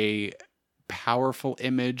is a powerful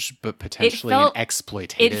image, but potentially an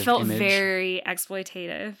exploitative image. It felt very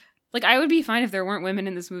exploitative. Like, I would be fine if there weren't women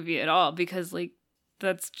in this movie at all, because, like,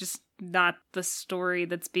 that's just not the story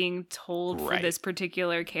that's being told for this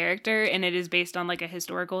particular character, and it is based on, like, a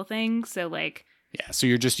historical thing, so, like... Yeah, so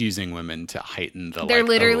you're just using women to heighten the, they're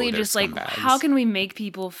literally just like, how can we make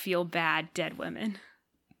people feel bad, dead women?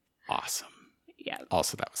 Awesome. Yeah.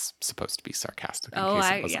 Also, that was supposed to be sarcastic in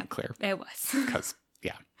case it wasn't clear. It was. Because,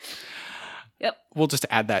 yeah. Yep. We'll just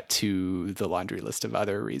add that to the laundry list of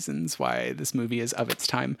other reasons why this movie is of its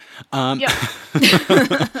time.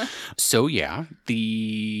 So, yeah,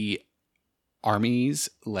 the armies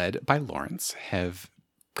led by Lawrence have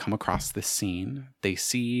come across this scene. They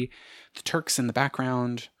see the Turks in the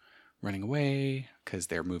background running away because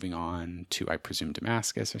they're moving on to, I presume,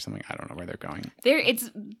 Damascus or something. I don't know where they're going.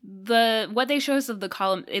 What they show us of the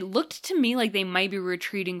column, it looked to me like they might be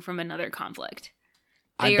retreating from another conflict.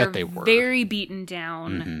 I bet they were. Very beaten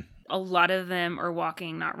down. Mm-hmm. A lot of them are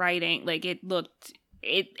walking, not riding. Like, it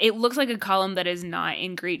looks like a column that is not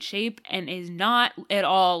in great shape and is not at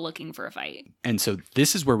all looking for a fight. And so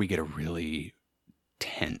this is where we get a really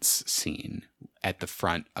tense scene at the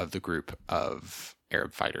front of the group of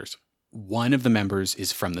Arab fighters. One of the members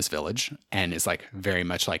is from this village and is like very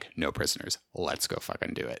much like, no prisoners, let's go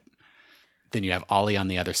fucking do it. Then you have Ollie on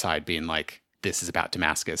the other side being like, this is about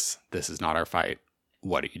Damascus, this is not our fight,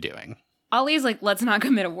 what are you doing? Ollie's like, let's not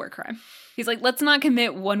commit a war crime. He's like, let's not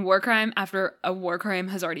commit one war crime after a war crime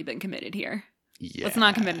has already been committed here. Yeah. Let's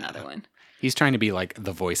not commit another one. He's trying to be like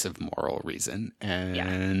the voice of moral reason.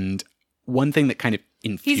 And one thing that kind of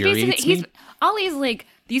infuriates me. Ollie's like,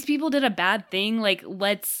 these people did a bad thing. Like,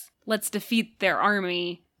 let's defeat their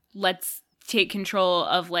army. Let's take control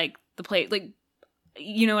of like the place. Like,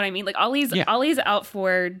 you know what I mean? Like, Ollie's out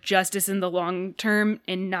for justice in the long term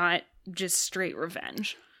and not just straight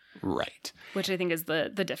revenge. Right. Which I think is the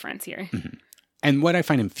difference here. Mm-hmm. And what I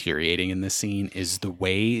find infuriating in this scene is the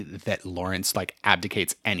way that Lawrence like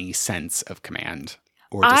abdicates any sense of command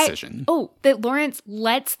or decision. That Lawrence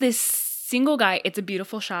lets this single guy, it's a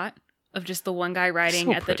beautiful shot of just the one guy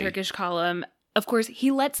riding at the Turkish column. Of course, he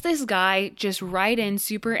lets this guy just ride in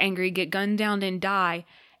super angry, get gunned down and die.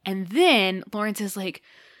 And then Lawrence is like,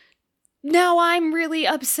 now I'm really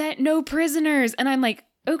upset, no prisoners. And I'm like,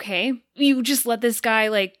 okay, you just let this guy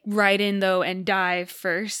like ride in though and die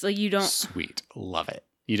first. Like, you don't. Sweet. Love it.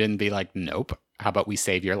 You didn't be like, nope. How about we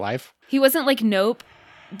save your life? He wasn't like, nope.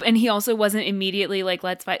 And he also wasn't immediately like,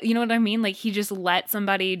 let's fight. You know what I mean? Like, he just let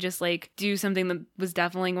somebody just like do something that was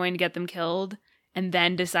definitely going to get them killed and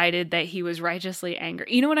then decided that he was righteously angry.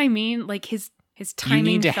 You know what I mean? Like, his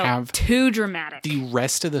timing felt too dramatic. The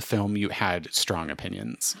rest of the film, you had strong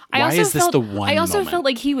opinions. Why is this the one I also felt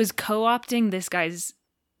like he was co-opting this guy's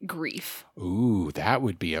grief. Ooh, that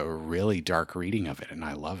would be a really dark reading of it, and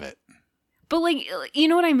I love it. But like, you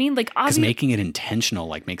know what I mean? Like, because making it intentional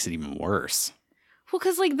like makes it even worse. Well,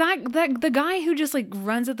 because like that the guy who just like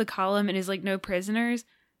runs at the column and is like, no prisoners,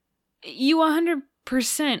 you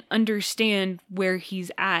 100% understand where he's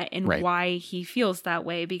at and why he feels that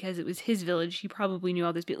way, because it was his village. He probably knew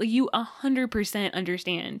all this. Like, you 100%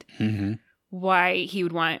 understand why he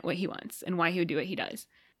would want what he wants and why he would do what he does.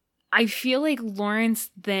 I feel like Lawrence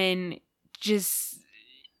then just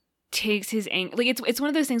takes his anger. Like, it's one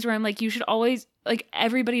of those things where I'm like, you should always, like,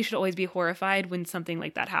 everybody should always be horrified when something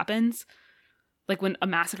like that happens. Like, when a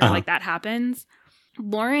massacre like that happens.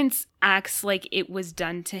 Lawrence acts like it was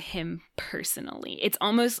done to him personally. It's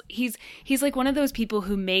almost, he's like one of those people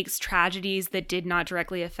who makes tragedies that did not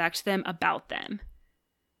directly affect them about them.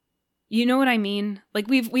 You know what I mean? Like,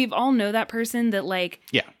 we've all know that person that like,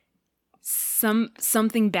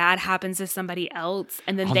 something bad happens to somebody else,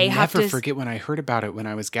 and then I'll they have to... I'll never forget when I heard about it when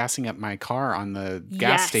I was gassing up my car on the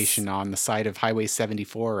gas station on the side of Highway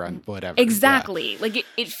 74 on whatever. Exactly. Yeah. Like,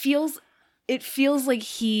 it feels like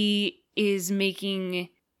he is making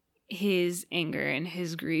his anger and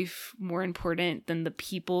his grief more important than the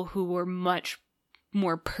people who were much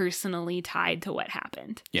more personally tied to what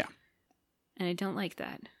happened. Yeah. And I don't like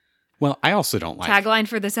that. Well, I also don't like... Tagline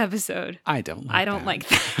for this episode. I don't like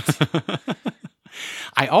that.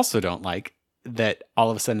 I also don't like that all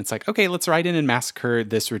of a sudden it's like, okay, let's ride in and massacre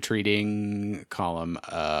this retreating column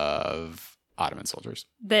of Ottoman soldiers.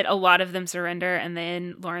 That a lot of them surrender, and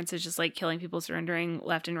then Lawrence is just like killing people surrendering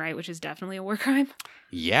left and right, which is definitely a war crime.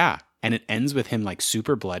 Yeah. And it ends with him like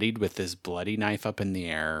super bloodied with this bloody knife up in the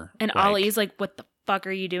air. And like, Ollie's like, what the fuck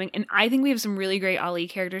are you doing? And I think we have some really great Ollie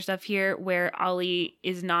character stuff here where Ollie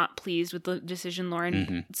is not pleased with the decision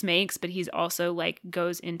Lawrence makes, but he's also like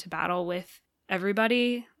goes into battle with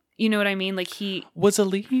everybody. You know what I mean? Like was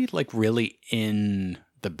Ali like really in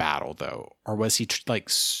the battle though? Or was he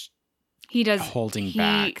he does holding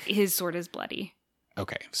back? His sword is bloody.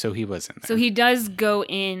 Okay. So he was in there. So he does go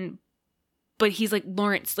in, but he's like,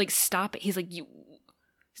 Lawrence, like, stop it. He's like, you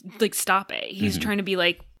like, stop it. He's trying to be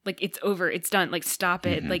like, it's over, it's done, like, stop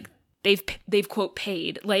it. Like, they've quote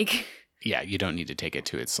paid, like. Yeah, you don't need to take it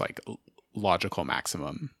to its like logical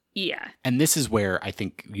maximum. Yeah. And this is where I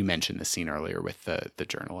think you mentioned the scene earlier with the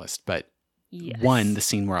journalist, but one, the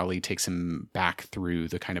scene where Ali takes him back through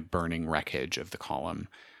the kind of burning wreckage of the column,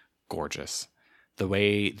 gorgeous. The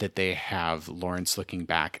way that they have Lawrence looking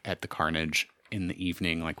back at the carnage in the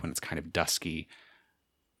evening, like when it's kind of dusky,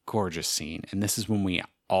 gorgeous scene. And this is when we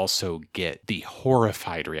also get the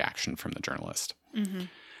horrified reaction from the journalist.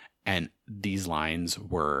 And these lines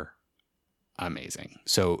were amazing.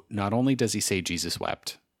 So not only does he say Jesus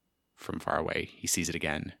wept from far away, he sees it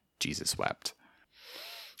again. Jesus wept.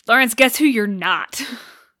 Lawrence, guess who you're not?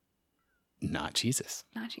 Not Jesus.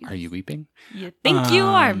 Not Jesus. Are you weeping? You think you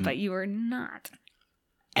are, but you are not.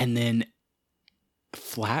 And then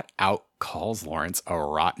flat out calls Lawrence a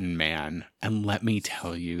rotten man. And let me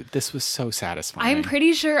tell you, this was so satisfying. I'm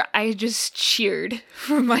pretty sure I just cheered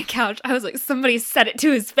from my couch. I was like, somebody said it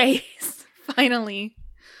to his face. Finally.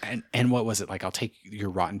 And what was it? Like, I'll take your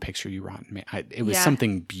rotten picture, you rotten man. It was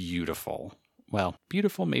something beautiful. Well,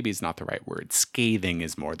 beautiful maybe is not the right word. Scathing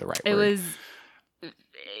is more the right word.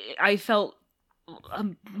 I felt a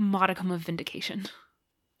modicum of vindication.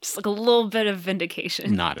 Just like a little bit of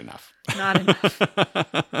vindication. Not enough. Not enough.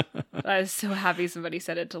 I was so happy somebody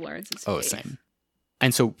said it to Lawrence's face. Oh, same.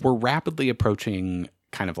 And so we're rapidly approaching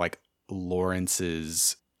kind of like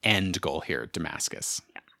Lawrence's end goal here, Damascus.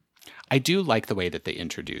 Yeah. I do like the way that they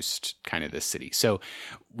introduced kind of this city. So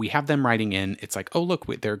we have them riding in. It's like, oh, look,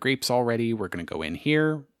 there are grapes already. We're going to go in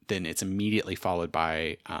here. Then it's immediately followed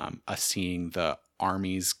by us seeing the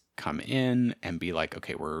armies come in and be like,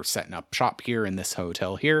 okay, we're setting up shop here in this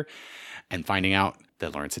hotel here, and finding out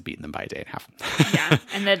that Lawrence had beaten them by a day and a half. Yeah,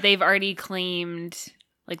 and that they've already claimed,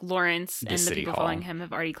 like Lawrence and the people following him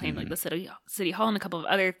have already claimed like the city hall and a couple of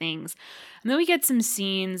other things. And then we get some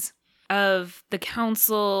scenes of the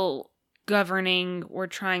council governing or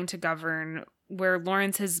trying to govern, where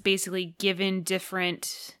Lawrence has basically given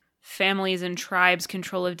different families and tribes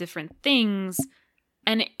control of different things.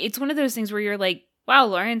 And it's one of those things where you're like, wow,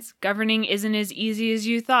 Lawrence, governing isn't as easy as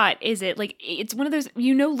you thought, is it? Like, it's one of those,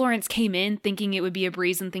 Lawrence came in thinking it would be a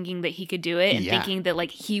breeze and thinking that he could do it and thinking that,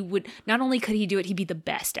 like, he would, not only could he do it, he'd be the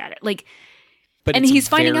best at it. Like, but and he's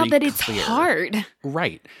finding out that it's hard.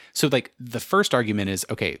 Right. So, like, the first argument is,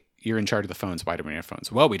 okay, you're in charge of the phones. Why don't we have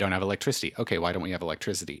phones? Well, we don't have electricity. Okay, why don't we have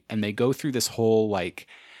electricity? And they go through this whole, like,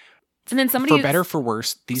 and then somebody, for better, for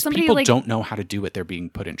worse, these people don't know how to do what they're being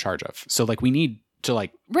put in charge of. So, like, we need to,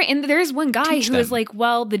 like, right. And there's one guy who is like,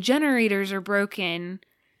 well, the generators are broken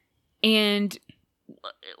and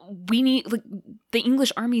we need, like, the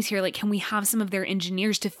English army's here. Like, can we have some of their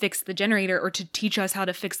engineers to fix the generator or to teach us how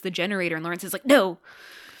to fix the generator? And Lawrence is like, no,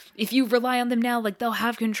 if you rely on them now, like, they'll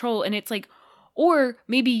have control. And it's like, or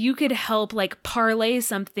maybe you could help, like, parlay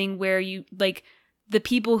something where you, like, the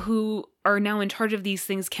people who are now in charge of these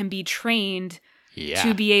things can be trained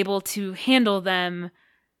to be able to handle them.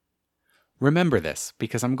 Remember this,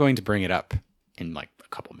 because I'm going to bring it up in, like, a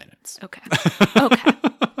couple minutes. Okay.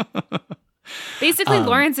 Basically,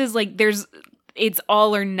 Lawrence is like, it's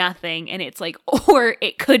all or nothing. And it's like, or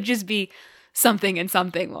it could just be something and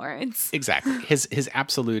something, Lawrence. Exactly. His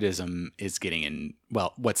absolutism is getting in,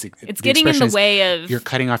 well, it's getting in the way of you're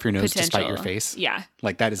cutting off your nose to spite your face. Yeah.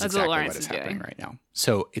 Like, that's exactly what is happening right now.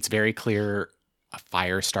 So it's very clear a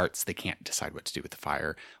fire starts. They can't decide what to do with the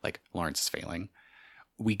fire. Like, Lawrence is failing.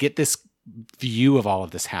 We get this view of all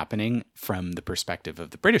of this happening from the perspective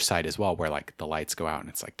of the British side as well, where like the lights go out and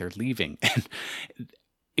it's like they're leaving. And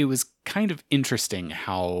it was kind of interesting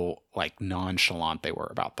how like nonchalant they were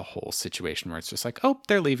about the whole situation, where it's just like, oh,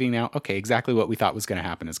 they're leaving now. Okay, exactly what we thought was going to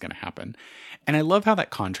happen is going to happen. And I love how that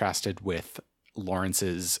contrasted with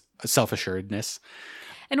Lawrence's self-assuredness.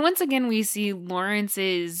 And once again, we see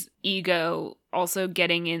Lawrence's ego also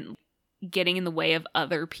getting in the way of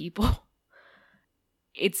other people.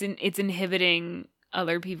 It's inhibiting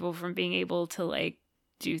other people from being able to like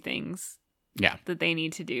do things that they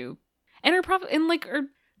need to do and are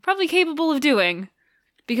probably capable of doing,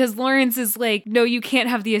 because Lawrence is like, no, you can't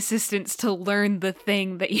have the assistance to learn the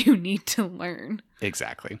thing that you need to learn.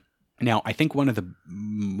 Exactly. Now, I think one of the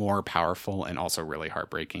more powerful and also really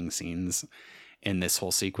heartbreaking scenes in this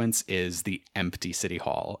whole sequence is the empty city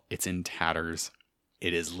hall. It's in tatters.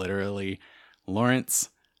 It is literally Lawrence,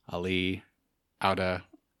 Ali, Auda,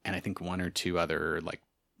 and I think one or two other like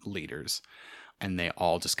leaders, and they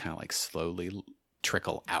all just kind of like slowly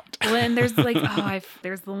trickle out. Well, and there's like,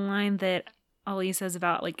 there's the line that Ali says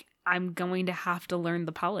about like, I'm going to have to learn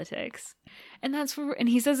the politics, and and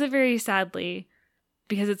he says it very sadly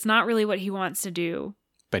because it's not really what he wants to do.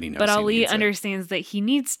 But he knows. But Ali understands that he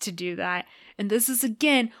needs to do that. And this is,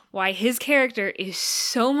 again, why his character is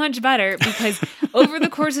so much better, because over the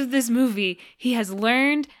course of this movie, he has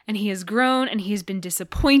learned and he has grown and he has been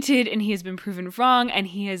disappointed and he has been proven wrong and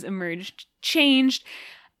he has emerged changed.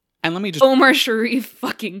 And let me just... Omar Sharif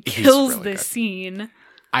fucking kills really this scene.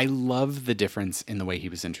 I love the difference in the way he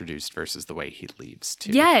was introduced versus the way he leaves,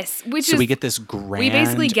 too. Yes, so we get this grand, we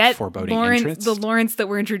basically get foreboding entrance. The Lawrence that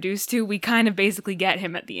we're introduced to, we kind of basically get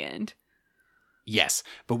him at the end. Yes,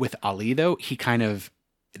 but with Ali, though, he kind of,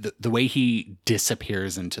 the way he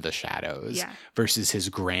disappears into the shadows versus his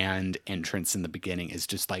grand entrance in the beginning is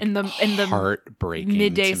just like in the heartbreaking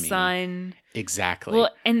midday to me. Sun. Exactly. Well,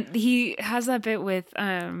 and he has that bit with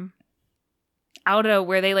Auda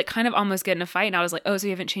where they like kind of almost get in a fight, and I was like, oh, so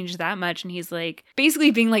you haven't changed that much? And he's like basically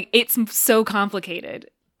being like, it's so complicated.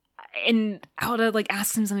 And Auda like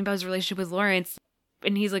asks him something about his relationship with Lawrence,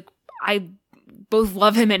 and he's like, I both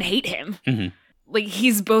love him and hate him. Mm-hmm. Like,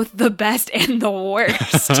 he's both the best and the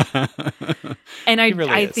worst. And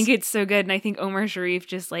I think it's so good. And I think Omar Sharif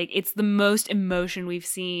just like, it's the most emotion we've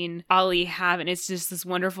seen Ali have, and it's just this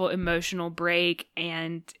wonderful emotional break.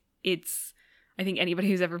 And I think anybody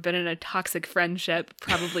who's ever been in a toxic friendship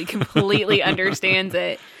probably completely understands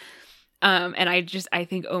it. And I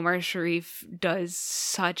think Omar Sharif does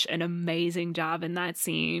such an amazing job in that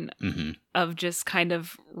scene of just kind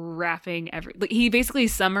of wrapping like he basically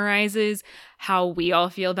summarizes how we all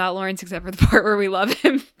feel about Lawrence, except for the part where we love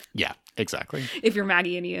him. Yeah, exactly. If you're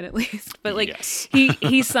Maggie and Ian, at least. But like,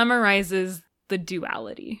 he summarizes the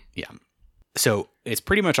duality. Yeah. So it's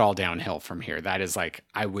pretty much all downhill from here. That is like,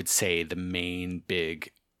 I would say the main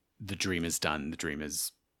big, the dream is done. The dream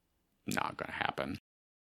is not going to happen.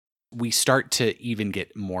 We start to even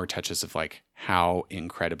get more touches of like how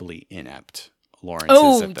incredibly inept Lawrence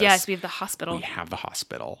is at this. Yes, we have the hospital. We have the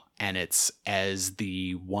hospital. And it's as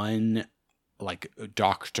the one like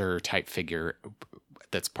doctor type figure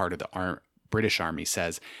that's part of the British Army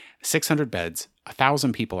says, 600 beds,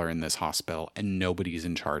 1,000 people are in this hospital, and nobody's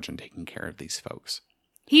in charge and taking care of these folks.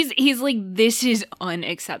 He's like, this is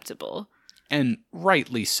unacceptable. And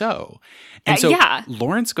rightly so. And so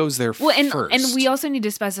Lawrence goes there first. And we also need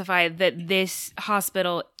to specify that this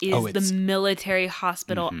hospital is the military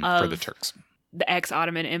hospital of for the Turks, the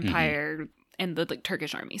ex-Ottoman Empire and the like,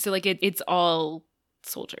 Turkish army. So like it's all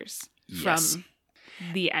soldiers from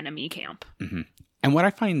the enemy camp. Mm-hmm. And what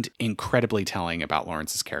I find incredibly telling about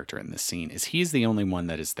Lawrence's character in this scene is he's the only one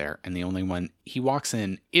that is there, and the only one he walks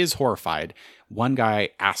in is horrified. One guy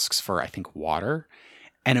asks for, I think, water.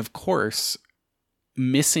 And of course,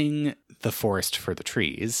 missing the forest for the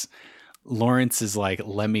trees, Lawrence is like,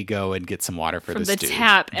 let me go and get some water for this dude. From the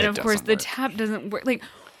tap. And of course, the tap doesn't work. Like,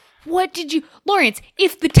 what did you... Lawrence,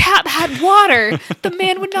 if the tap had water, the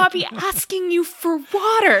man would not be asking you for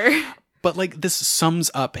water. But like, this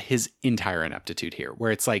sums up his entire ineptitude here,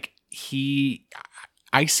 where it's like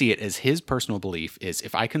I see it as his personal belief is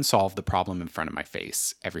if I can solve the problem in front of my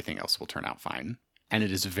face, everything else will turn out fine. And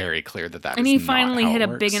it is very clear that is not how it works. And he finally hit a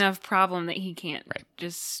big enough problem that he can't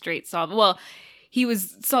just straight solve. Well, he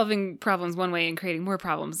was solving problems one way and creating more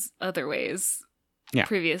problems other ways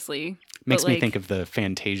previously. Makes me think of the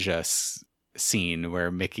Fantasia scene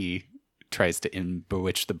where Mickey tries to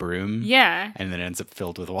bewitch the broom. Yeah. And then ends up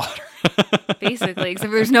filled with water. Basically, except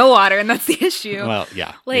for there's no water, and that's the issue. Well,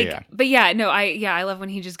 yeah. But I love when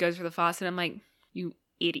he just goes for the faucet. I'm like, you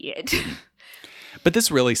idiot. But this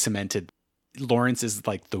really cemented Lawrence is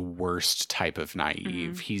like the worst type of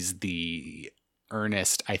naive. He's the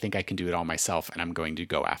earnest, I think I can do it all myself, and I'm going to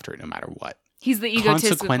go after it no matter what. He's the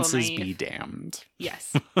egotistical consequences naive. Be damned.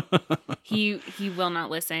 Yes. He will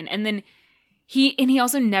not listen. And then he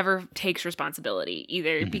also never takes responsibility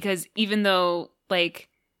either, because even though like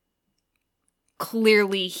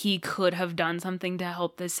clearly he could have done something to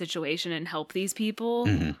help this situation and help these people,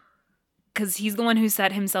 because he's the one who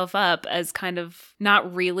set himself up as kind of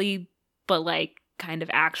not really, but like kind of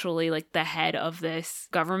actually like the head of this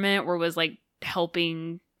government, or was like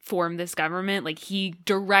helping form this government. Like he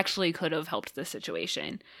directly could have helped this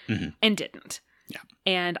situation and didn't. Yeah.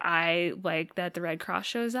 And I like that the Red Cross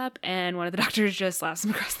shows up and one of the doctors just slaps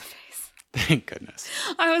him across the face. Thank goodness.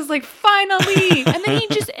 I was like, finally. and then he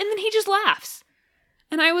just laughs.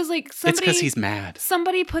 And I was like, it's because he's mad.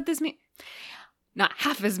 Somebody put this not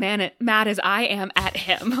half as mad as I am at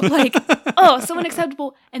him. Like, oh, so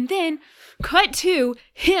unacceptable. And then cut to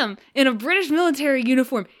him in a British military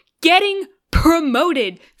uniform getting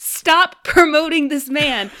promoted. Stop promoting this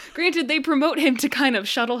man. Granted, they promote him to kind of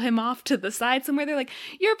shuttle him off to the side somewhere. They're like,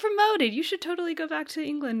 you're promoted. You should totally go back to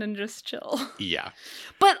England and just chill. Yeah.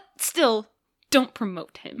 But still, don't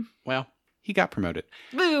promote him. Well, he got promoted.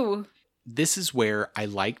 Boo. This is where I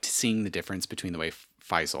liked seeing the difference between the way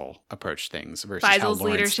Faisal approached things versus Faisal's how Lawrence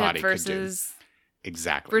leadership thought he versus could do.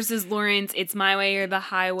 Exactly. Versus Lawrence, it's my way or the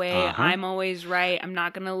highway. I'm always right. I'm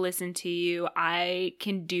not going to listen to you. I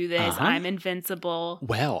can do this. I'm invincible.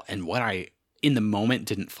 Well, and what I, in the moment,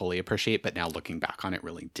 didn't fully appreciate, but now looking back on it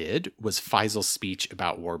really did, was Faisal's speech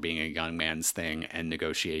about war being a young man's thing and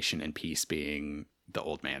negotiation and peace being the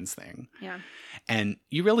old man's thing. Yeah. And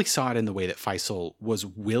you really saw it in the way that Faisal was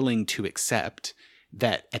willing to accept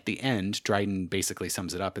that at the end, Dryden basically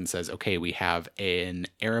sums it up and says, okay, we have an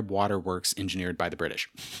Arab waterworks engineered by the British.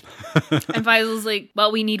 And Faisal's like, well,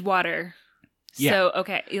 we need water. Yeah. So,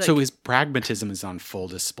 okay. Like, so his pragmatism is on full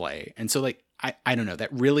display. And so, like, I don't know,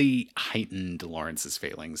 that really heightened Lawrence's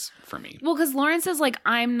failings for me. Well, because Lawrence is like,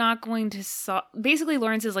 I'm not going to solve... Basically,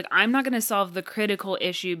 Lawrence is like, I'm not going to solve the critical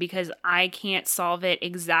issue because I can't solve it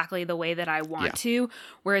exactly the way that I want to.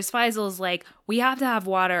 Whereas Faisal is like, we have to have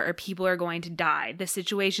water or people are going to die. The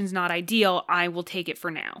situation's not ideal. I will take it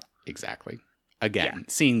for now. Exactly. Again,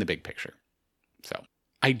 seeing the big picture. So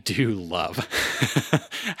I do love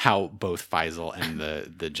how both Faisal and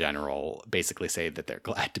the general basically say that they're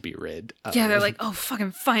glad to be rid of. Yeah, they're like, oh,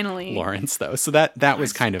 fucking finally. Lawrence, though. So that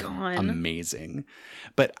was kind of amazing.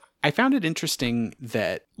 But I found it interesting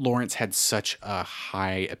that Lawrence had such a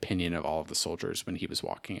high opinion of all of the soldiers when he was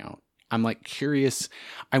walking out. I'm like curious.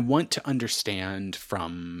 I want to understand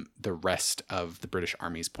from the rest of the British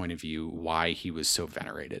Army's point of view why he was so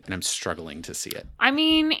venerated, and I'm struggling to see it. I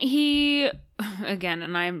mean, he, again,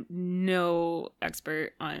 and I'm no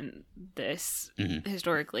expert on this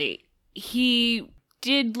historically, he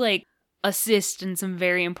did like assist in some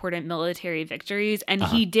very important military victories, and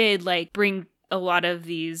he did like bring a lot of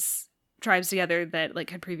these tribes together that like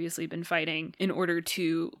had previously been fighting in order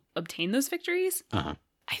to obtain those victories.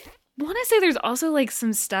 I want to say there's also like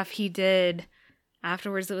some stuff he did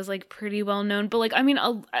afterwards that was like pretty well known, but like I mean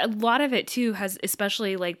a lot of it too has,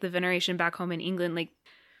 especially like the veneration back home in England, like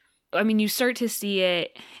I mean you start to see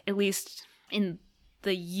it at least in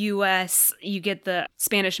the US. You get the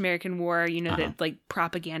Spanish-American War, you know, that like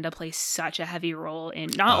propaganda plays such a heavy role in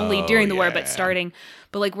not only during the war but starting,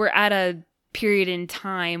 but like we're at a period in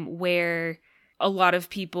time where a lot of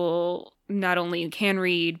people not only can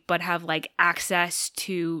read but have like access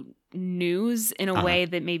to news in a way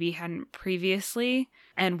that maybe hadn't previously.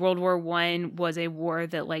 And World War I was a war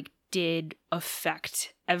that like did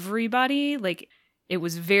affect everybody. Like it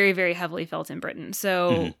was very, very heavily felt in Britain.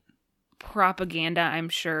 So propaganda, I'm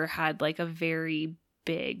sure, had like a very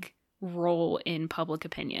big role in public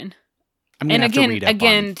opinion. And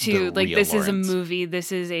again, too, like this Lawrence is a movie.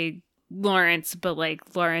 This is a Lawrence, but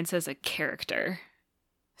like Lawrence as a character.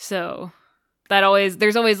 So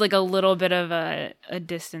there's always like a little bit of a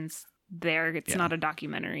distance there. It's not a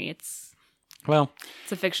documentary. It's a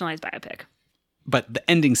fictionalized biopic. But the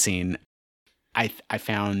ending scene, I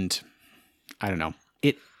found, I don't know,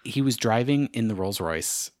 he was driving in the Rolls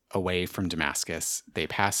Royce away from Damascus. They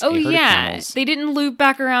passed a herd of camels. They didn't loop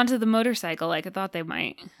back around to the motorcycle like I thought they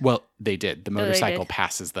might. Well, they did. The motorcycle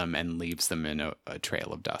passes them and leaves them in a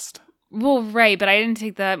trail of dust. Well, right, but I didn't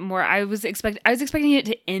take that more. I was expecting it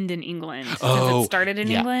to end in England because it started in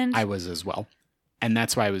England. I was as well, and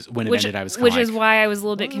that's why when it ended, I was which is why I was a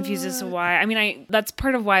little bit confused as to why. I mean, that's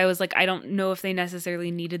part of why I was like, I don't know if they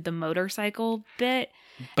necessarily needed the motorcycle bit,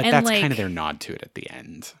 but that's kind of their nod to it at the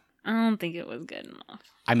end. I don't think it was good enough.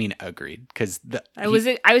 I mean, agreed. Because I was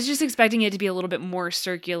just expecting it to be a little bit more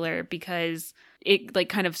circular because it like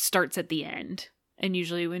kind of starts at the end. And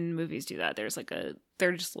usually when movies do that, they're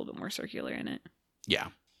just a little bit more circular in it. Yeah.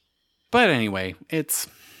 But anyway,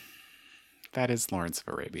 that is Lawrence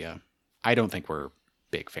of Arabia. I don't think we're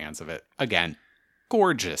big fans of it. Again,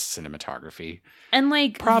 gorgeous cinematography. And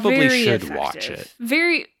like probably should effective. Watch it.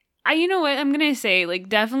 You know what? I'm going to say like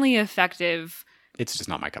definitely effective. It's just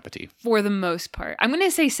not my cup of tea. For the most part. I'm going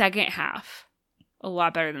to say second half. A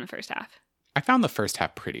lot better than the first half. I found the first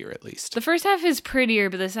half prettier, at least. The first half is prettier,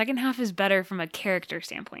 but the second half is better from a character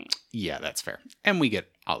standpoint. Yeah, that's fair. And we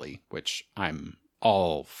get Ali, which I'm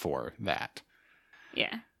all for that.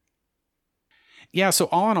 Yeah. Yeah, so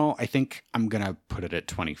all in all, I think I'm going to put it at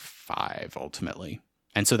 25, ultimately.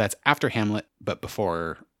 And so that's after Hamlet, but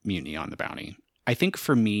before Mutiny on the Bounty. I think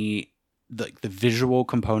for me, the visual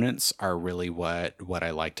components are really what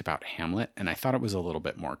I liked about Hamlet, and I thought it was a little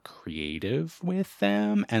bit more creative with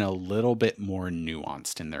them and a little bit more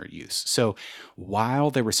nuanced in their use. So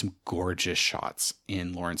while there were some gorgeous shots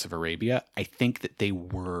in Lawrence of Arabia, I think that they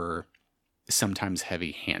were sometimes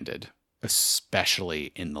heavy-handed,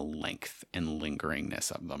 especially in the length and lingeringness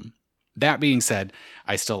of them. That being said,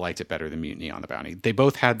 I still liked it better than Mutiny on the Bounty. They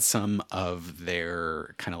both had some of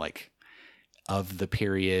their kind of like of the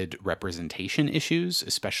period representation issues,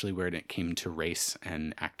 especially when it came to race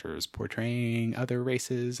and actors portraying other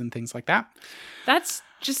races and things like that. That's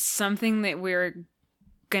just something that we're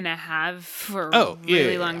going to have for a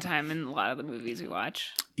really long time in a lot of the movies we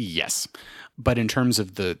watch. Yes. But in terms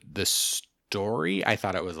of the story, I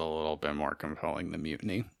thought it was a little bit more compelling than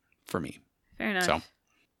Mutiny for me. Fair enough.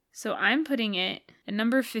 So I'm putting it at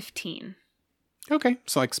number 15. Okay.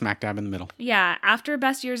 So like smack dab in the middle. Yeah. After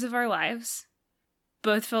Best Years of Our Lives.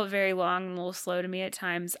 Both felt very long and a little slow to me at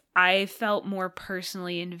times. I felt more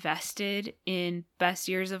personally invested in Best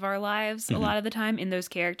Years of Our Lives a lot of the time in those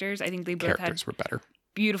characters. I think they both were better.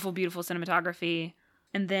 Beautiful, beautiful cinematography.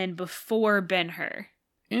 And then before Ben-Hur.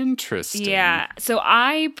 Interesting. Yeah. So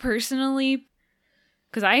I personally,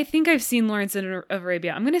 because I think I've seen Lawrence of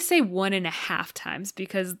Arabia, I'm going to say 1.5 times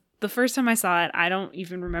because the first time I saw it, I don't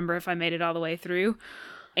even remember if I made it all the way through.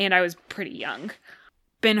 And I was pretty young.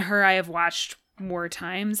 Ben-Hur I have watched more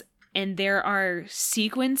times, and there are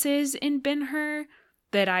sequences in Ben-Hur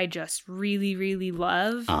that I just really, really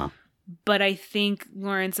love. But I think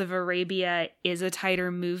Lawrence of Arabia is a tighter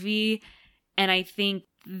movie, and I think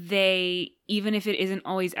they, even if it isn't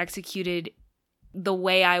always executed the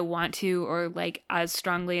way I want to or like as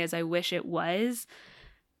strongly as I wish it was,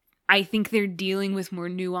 I think they're dealing with more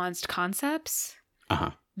nuanced concepts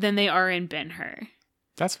than they are in Ben-Hur.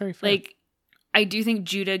 That's very fair. Like, I do think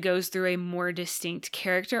Judah goes through a more distinct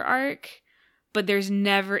character arc, but there's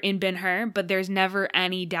never, in Ben-Hur, but there's never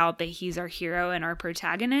any doubt that he's our hero and our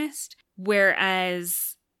protagonist.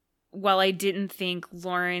 Whereas, while I didn't think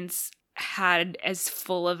Lawrence had as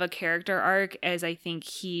full of a character arc as I think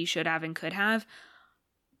he should have and could have,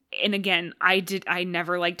 and again, I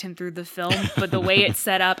never liked him through the film, but the way it's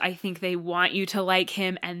set up, I think they want you to like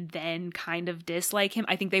him and then kind of dislike him.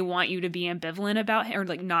 I think they want you to be ambivalent about him or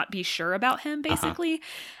like not be sure about him, basically.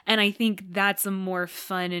 And I think that's a more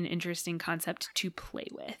fun and interesting concept to play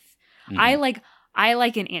with. I like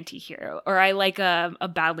an anti-hero, or I like a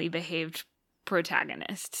badly behaved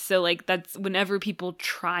protagonist. So like that's whenever people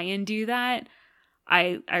try and do that,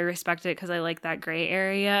 I respect it because I like that gray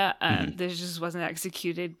area. This just wasn't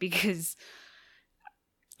executed because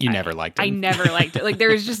you never liked it. I never liked it. Like there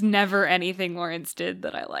was just never anything Lawrence did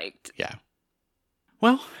that I liked. Yeah.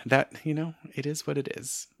 Well, that, it is what it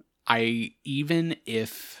is. I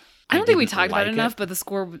don't think we talked about it enough, but the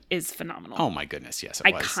score is phenomenal. Oh my goodness, yes,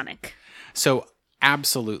 it was. Iconic. So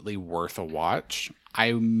absolutely worth a watch.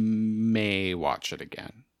 I may watch it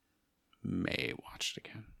again.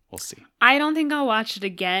 We'll see. I don't think I'll watch it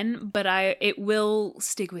again, but it will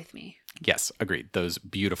stick with me. Yes, agreed. Those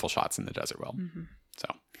beautiful shots in the desert will.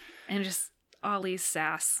 And just Ollie's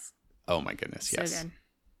sass. Oh my goodness, yes. So good.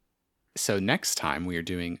 So next time we are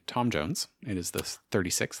doing Tom Jones. It is the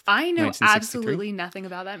 36th. I know absolutely nothing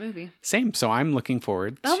about that movie. Same. So I'm looking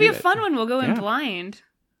forward That'll be a fun one. We'll go in blind.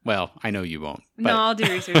 Well, I know you won't. No, I'll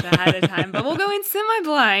do research ahead of time, but we'll go in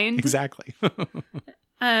semi-blind. Exactly.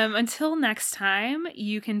 Until next time,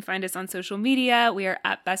 you can find us on social media. We are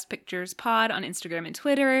at Best Pictures Pod on Instagram and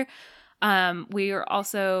Twitter. We are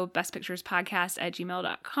also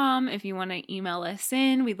bestpicturespodcast@gmail.com. If you want to email us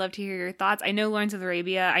in, we'd love to hear your thoughts. I know Lawrence of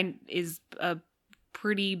Arabia is a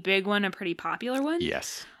pretty big one, a pretty popular one.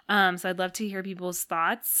 Yes. So I'd love to hear people's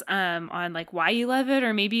thoughts on like why you love it,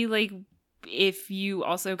 or maybe like if you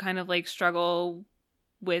also kind of like struggle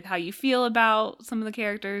with how you feel about some of the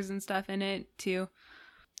characters and stuff in it too.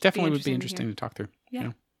 Definitely would be interesting to talk through.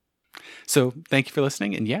 Yeah. So thank you for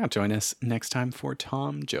listening. And join us next time for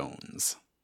Tom Jones.